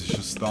 man. It's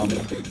just dumb.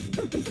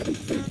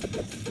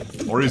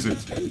 Or is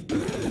it?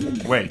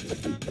 Wait.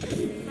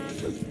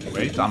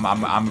 Wait,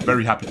 I'm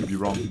very happy to be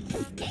wrong.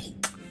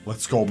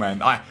 Let's go,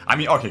 man. I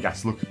mean, okay,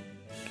 guys, look.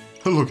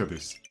 Look at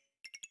this.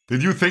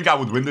 Did you think I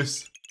would win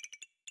this?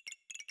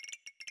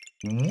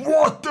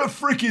 What the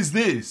frick is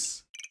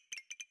this?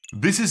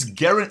 This is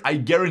I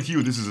guarantee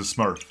you this is a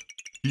smurf.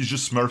 He's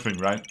just smurfing,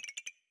 right?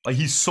 Like,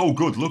 he's so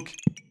good, look.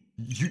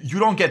 You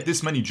don't get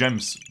this many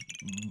gems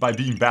by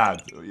being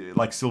bad,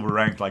 like silver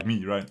rank like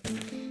me, right?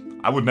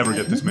 I would never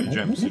get this many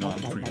gems, you know, I'm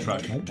freaking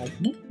trash.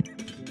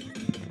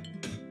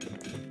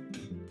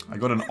 I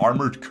got an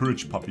armored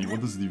courage puppy,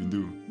 what does it even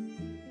do?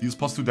 Deals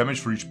 +2 damage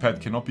for each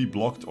pet, cannot be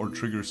blocked or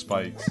trigger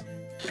spikes.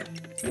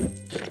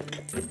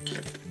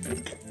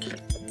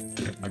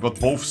 I got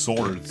both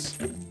swords.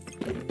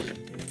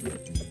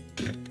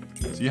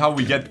 See how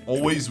we get,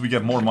 always we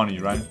get more money,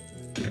 right?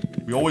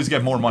 We always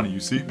get more money, you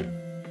see?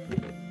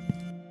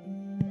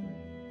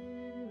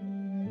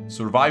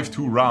 Survive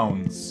 2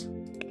 rounds.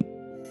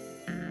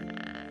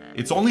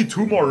 It's only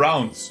 2 more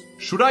rounds.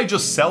 Should I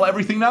just sell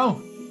everything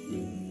now?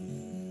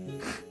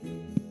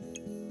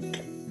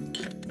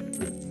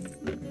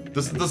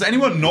 Does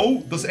anyone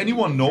know? Does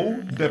anyone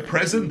know the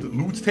present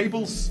loot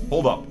tables?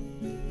 Hold up.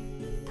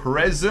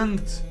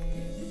 Present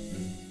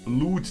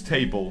loot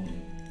table.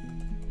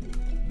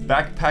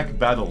 Backpack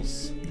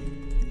battles.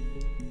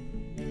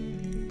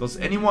 Does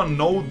anyone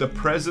know the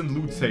present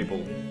loot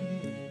table?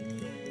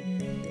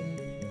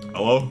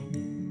 Hello?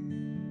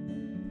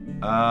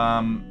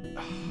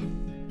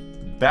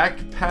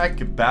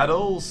 Backpack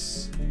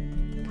battles.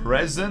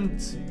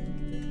 Present.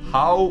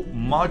 How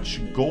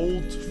much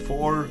gold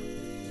for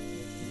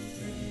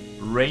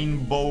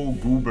Rainbow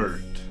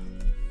Goobert?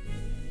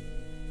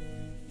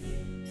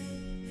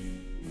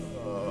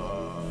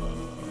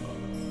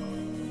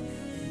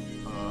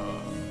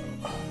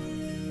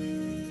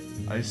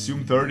 I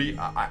assume 30.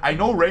 I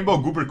know Rainbow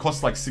Goobert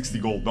costs like 60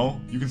 gold, no?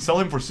 You can sell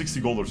him for 60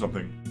 gold or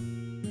something.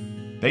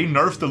 They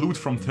nerfed the loot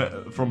from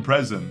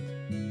present.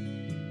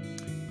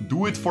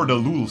 Do it for the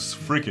lulz,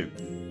 frick it.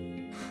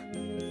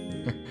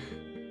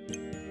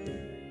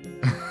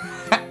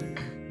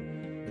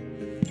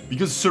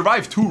 Because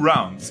survive 2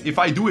 rounds. If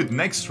I do it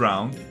next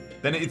round,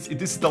 then this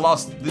is the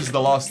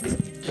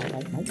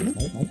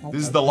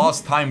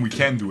last time we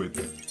can do it.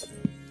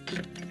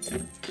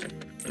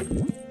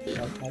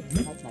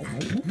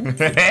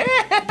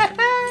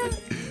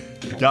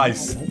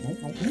 Guys,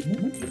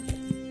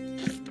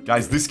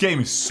 this game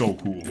is so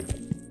cool.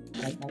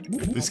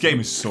 This game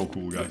is so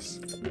cool, guys.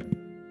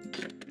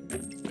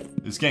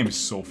 This game is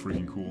so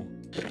freaking cool.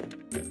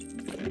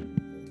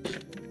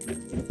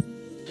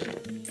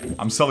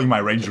 I'm selling my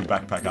ranger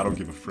backpack, I don't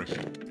give a frick.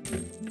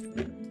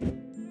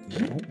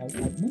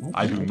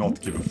 I do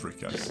not give a frick,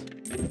 guys.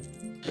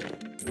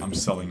 I'm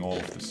selling all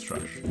of this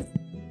trash.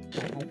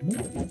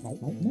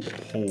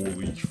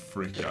 Holy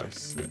frick,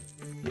 guys.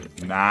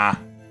 Nah.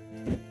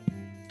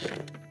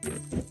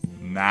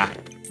 Nah.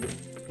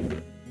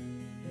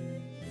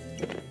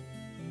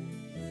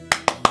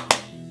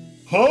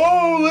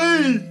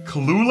 Holy!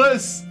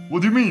 Clueless?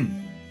 What do you mean?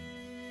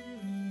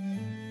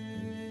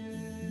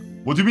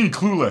 What do you mean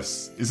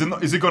clueless? Is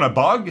it gonna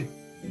bug?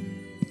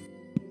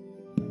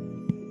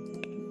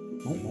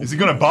 Is it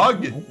gonna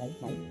bug?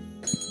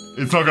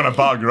 It's not gonna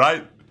bug,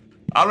 right?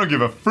 I don't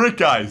give a frick,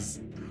 guys.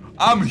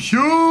 I'm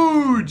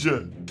huge!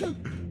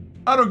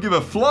 I don't give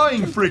a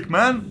flying frick,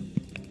 man.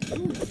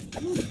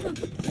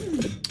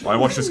 Alright,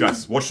 watch this,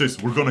 guys. Watch this.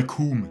 We're gonna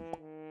coom.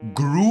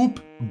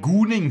 Group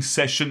gooning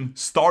session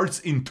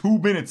starts in 2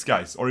 minutes,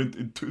 guys. Or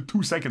in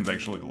 2 seconds,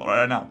 actually.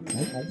 Right now.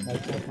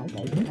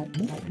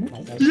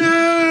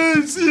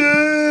 Yes!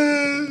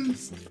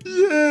 Yes!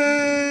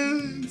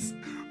 Yes!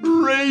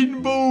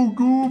 Rainbow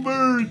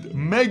Goobert!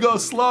 Mega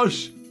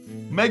Slush!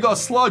 Mega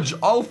Sludge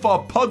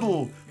Alpha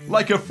Puddle!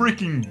 Like a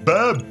freaking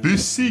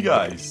babusi,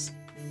 guys.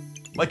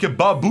 Like a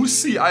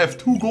babusi. I have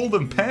 2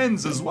 golden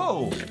pens as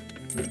well.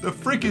 The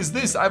frick is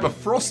this? I have a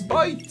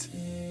frostbite.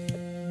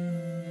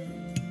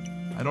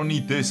 I don't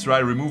need this, right?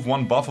 Remove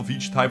 1 buff of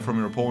each type from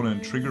your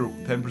opponent. Trigger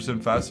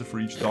 10% faster for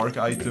each dark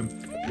item.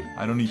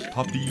 I don't need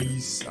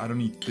puppies. I don't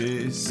need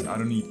this. I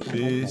don't need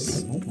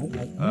this.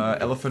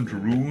 Elephant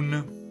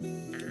Rune.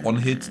 On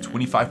hit,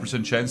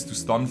 25% chance to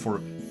stun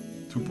for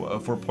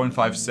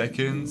 0.5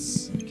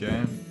 seconds.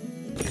 Okay.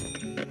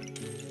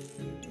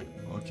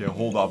 Okay,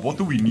 hold up. What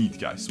do we need,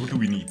 guys? What do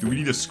we need? Do we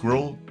need a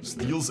squirrel?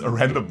 Steals a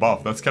random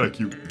buff. That's kind of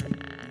cute.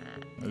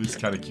 That is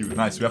kind of cute.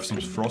 Nice. We have some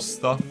frost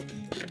stuff.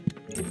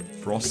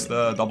 Frost,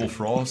 double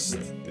frost.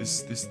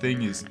 This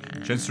thing is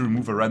chance to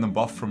remove a random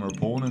buff from her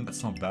opponent.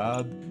 That's not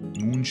bad.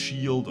 Moon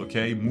shield.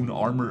 Okay, moon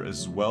armor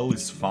as well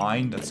is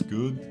fine. That's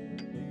good.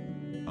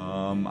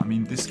 I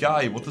mean, this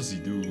guy, what does he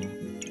do?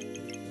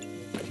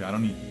 Okay, I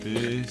don't need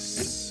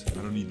this.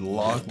 I don't need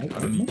luck. I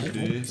don't need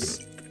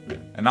this.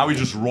 And now we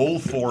just roll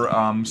for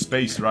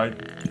space, right?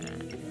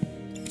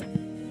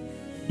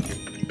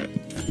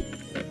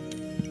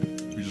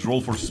 We just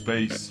roll for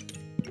space.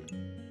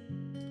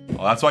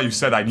 Oh, that's why you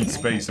said I need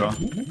space, huh?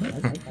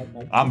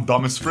 I'm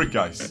dumb as frick,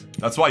 guys.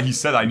 That's why he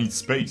said I need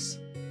space.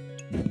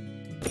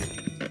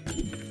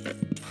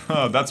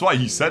 That's why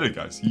he said it,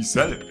 guys. He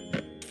said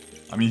it.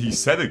 I mean, he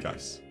said it,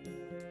 guys.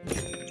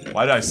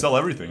 Why did I sell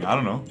everything? I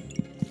don't know.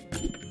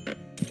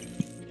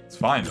 It's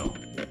fine, though.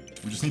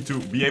 We just need to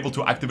be able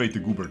to activate the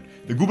Goobert.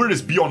 The Goobert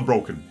is beyond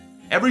broken.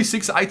 Every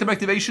 6 item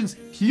activations,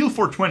 heal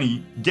for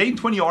 20, gain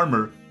 20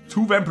 armor,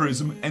 2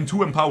 vampirism, and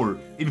 2 empower.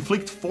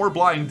 Inflict 4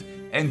 blind,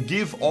 and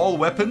give all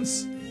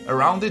weapons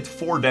around it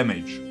 4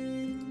 damage.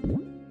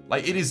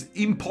 Like, it is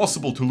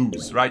impossible to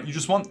lose, right? You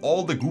just want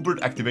all the Goobert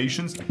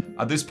activations.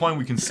 At this point,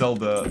 we can sell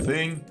the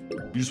thing.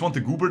 You just want the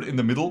Goobert in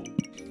the middle.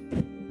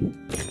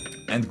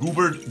 And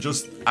Goobert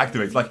just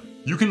activates. Like,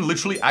 you can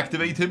literally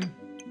activate him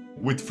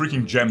with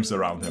freaking gems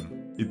around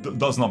him. It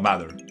does not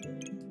matter.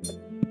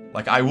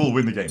 Like, I will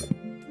win the game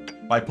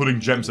by putting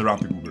gems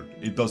around the Goobert.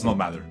 It does not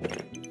matter.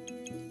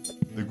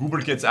 The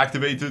Goobert gets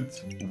activated,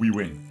 we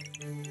win.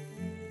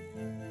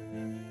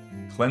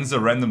 Cleanse a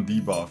random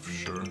debuff,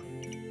 sure.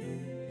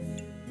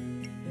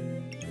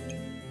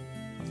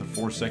 After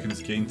 4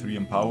 seconds, gain 3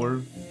 empower.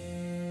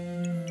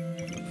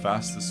 The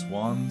fastest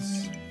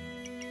ones.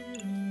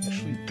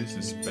 Actually, this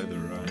is better,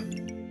 right?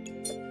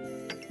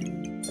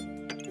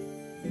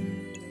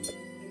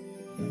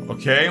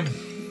 Okay.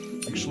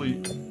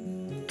 Actually...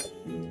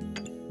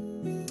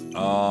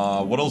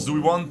 what else do we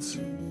want? I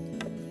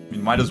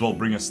mean, might as well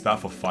bring a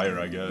Staff of Fire,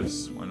 I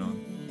guess. Why not?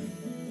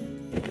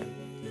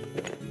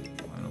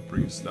 Why not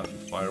bring a Staff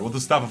of Fire? What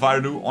does Staff of Fire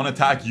do? On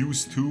attack,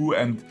 use 2,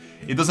 and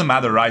it doesn't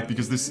matter, right?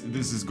 Because this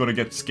is gonna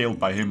get scaled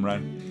by him,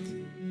 right?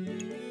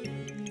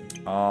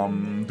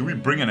 Do we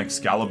bring an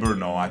Excalibur?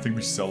 No, I think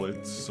we sell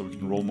it so we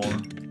can roll more.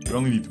 We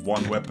only need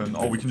 1 weapon.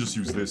 Oh, we can just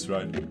use this,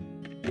 right?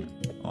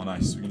 Oh,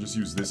 nice. We can just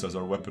use this as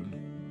our weapon.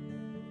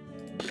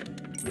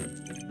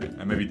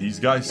 And maybe these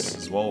guys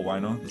as well, why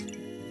not?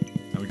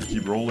 And we can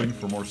keep rolling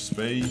for more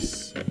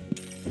space.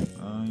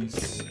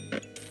 Nice.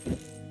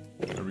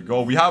 There we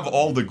go. We have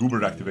all the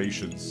Goobert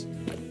activations.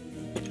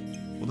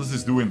 What does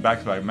this do in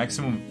backpack?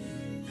 Maximum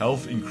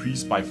health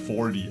increased by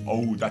 40.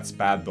 Oh, that's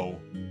bad though.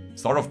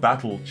 Start of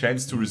battle,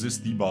 chance to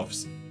resist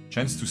debuffs.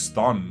 Chance to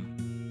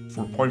stun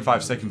for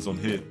 0.5 seconds on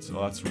hit.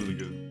 Oh, that's really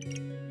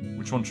good.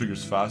 Which one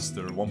triggers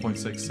faster?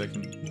 1.6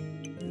 second.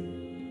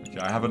 Okay,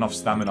 I have enough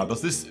stamina.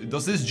 Does this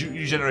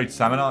regenerate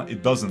stamina?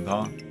 It doesn't,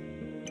 huh?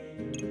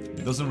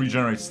 It doesn't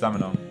regenerate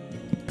stamina.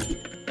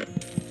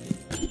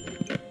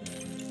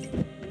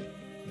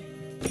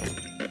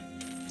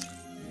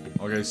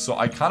 Okay, so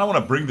I kind of want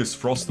to bring this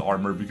frost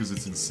armor because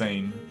it's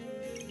insane.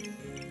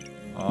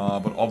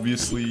 But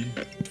obviously,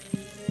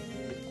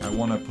 I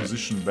want to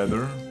position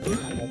better.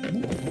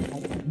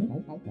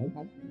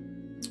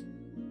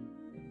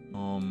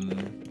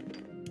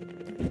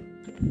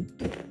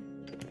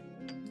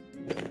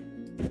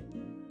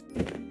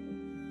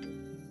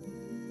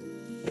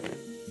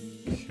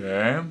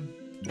 Okay.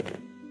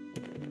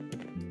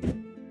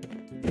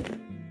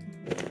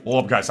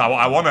 Hold up, guys.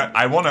 I wanna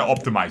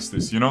optimize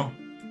this, you know,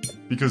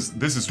 because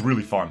this is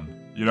really fun.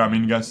 You know what I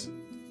mean, guys?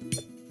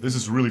 This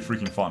is really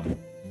freaking fun.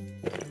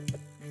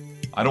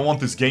 I don't want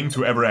this game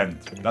to ever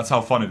end. That's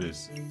how fun it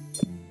is.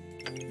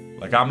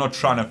 Like, I'm not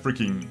trying to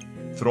freaking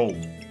throw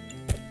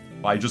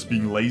by just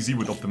being lazy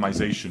with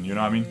optimization, you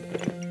know what I mean?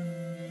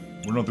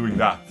 We're not doing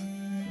that.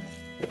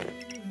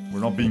 We're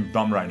not being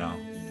dumb right now.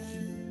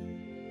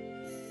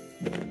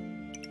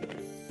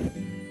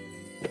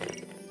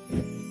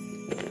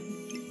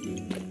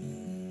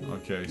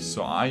 Okay,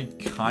 so I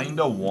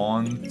kinda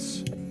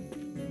want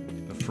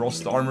the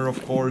frost armor,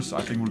 of course.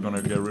 I think we're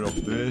gonna get rid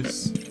of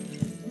this.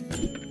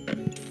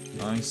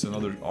 Nice,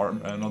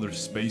 another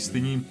space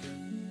thingy.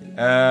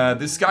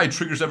 This guy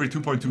triggers every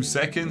 2.2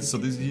 seconds, so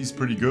he's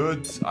pretty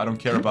good. I don't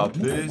care about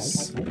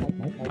this.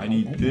 I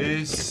need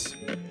this.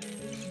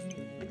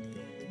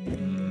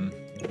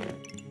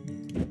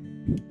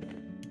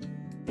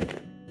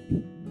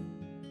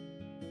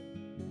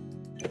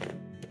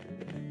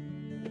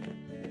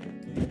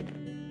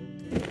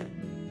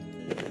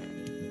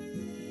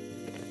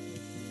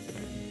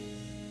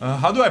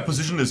 How do I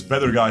position this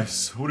better,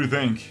 guys? What do you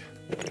think?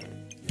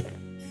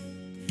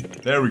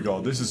 There we go.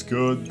 This is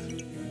good.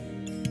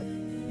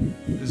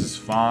 This is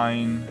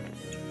fine.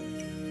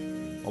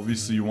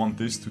 Obviously, you want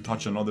this to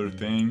touch another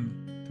thing,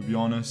 to be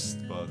honest,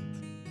 but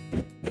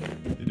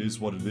it is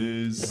what it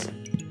is.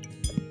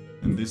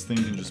 And this thing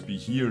can just be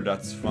here,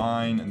 that's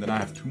fine. And then I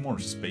have 2 more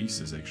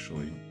spaces,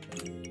 actually.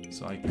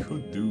 So I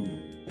could do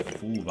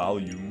full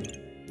value.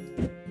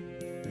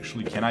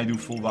 Actually, can I do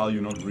full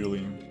value? Not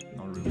really.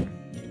 Not really.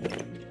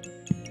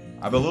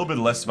 I have a little bit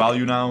less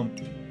value now.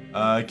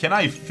 Can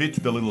I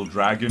fit the little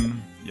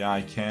dragon? Yeah,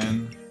 I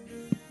can.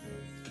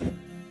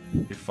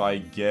 If I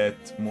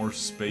get more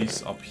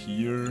space up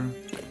here,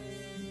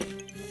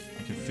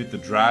 I can fit the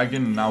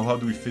dragon. Now, how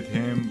do we fit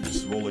him?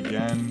 Just roll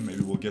again.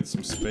 Maybe we'll get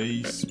some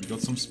space. We got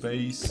some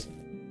space.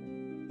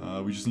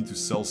 We just need to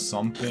sell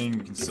something.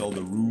 We can sell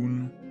the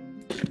rune.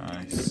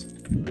 Nice.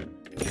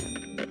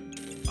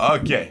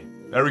 Okay,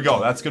 there we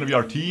go. That's gonna be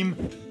our team.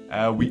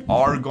 We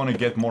are gonna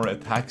get more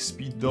attack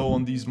speed though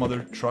on these mother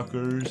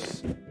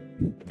truckers.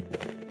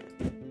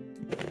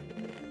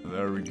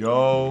 There we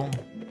go.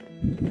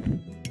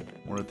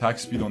 More attack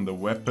speed on the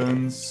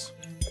weapons.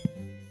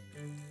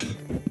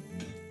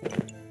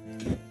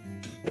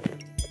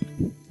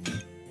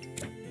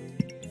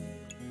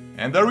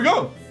 And there we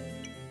go.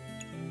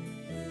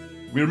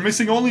 We're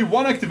missing only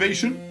 1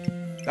 activation.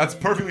 That's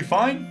perfectly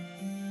fine.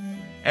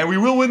 And we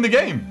will win the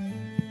game.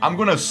 I'm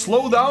gonna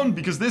slow down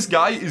because this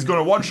guy is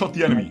gonna one-shot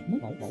the enemy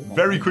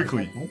very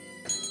quickly.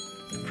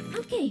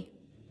 Okay.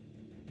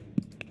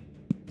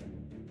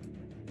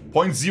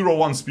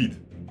 0.01 speed.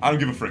 I don't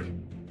give a frick.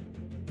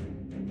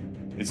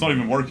 It's not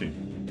even working.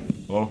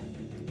 Hello?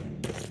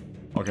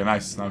 Okay,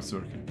 nice. Now it's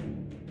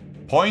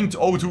working.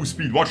 0.02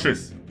 speed. Watch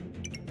this.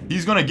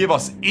 He's gonna give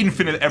us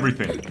infinite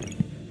everything.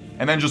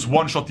 And then just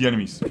one-shot the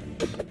enemies.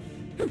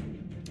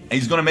 And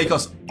he's gonna make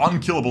us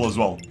unkillable as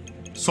well.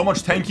 So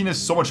much tankiness,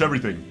 so much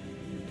everything.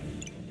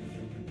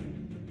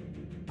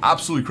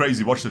 Absolutely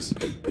crazy. Watch this.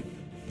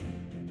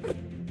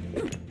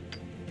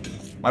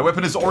 My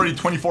weapon is already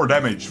 24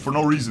 damage for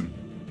no reason.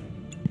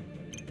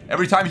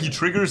 Every time he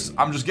triggers,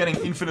 I'm just getting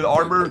infinite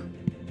armor.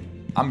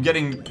 I'm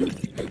healing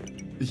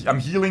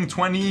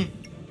 20,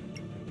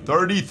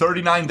 30,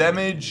 39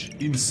 damage.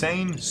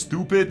 Insane,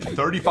 stupid.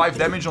 35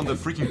 damage on the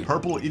freaking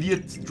purple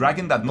idiot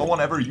dragon that no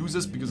one ever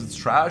uses because it's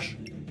trash.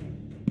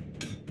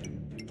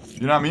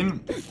 You know what I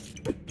mean?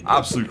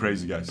 Absolutely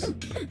crazy, guys.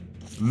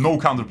 No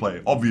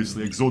counterplay.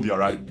 Obviously, Exodia,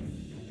 right?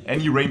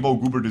 Any Rainbow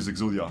Goobert is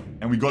Exodia.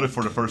 And we got it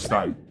for the first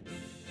time.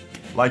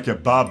 Like a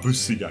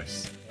babusi,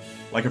 guys.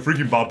 Like a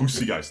freaking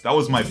babusi, guys. That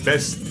was my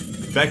best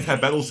Backpack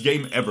Battles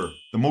game ever.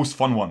 The most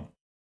fun one.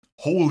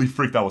 Holy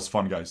frick, that was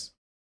fun, guys.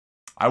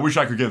 I wish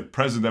I could get a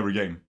present every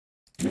game.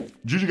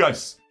 GG,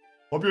 guys.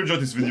 Hope you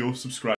enjoyed this video. Subscribe.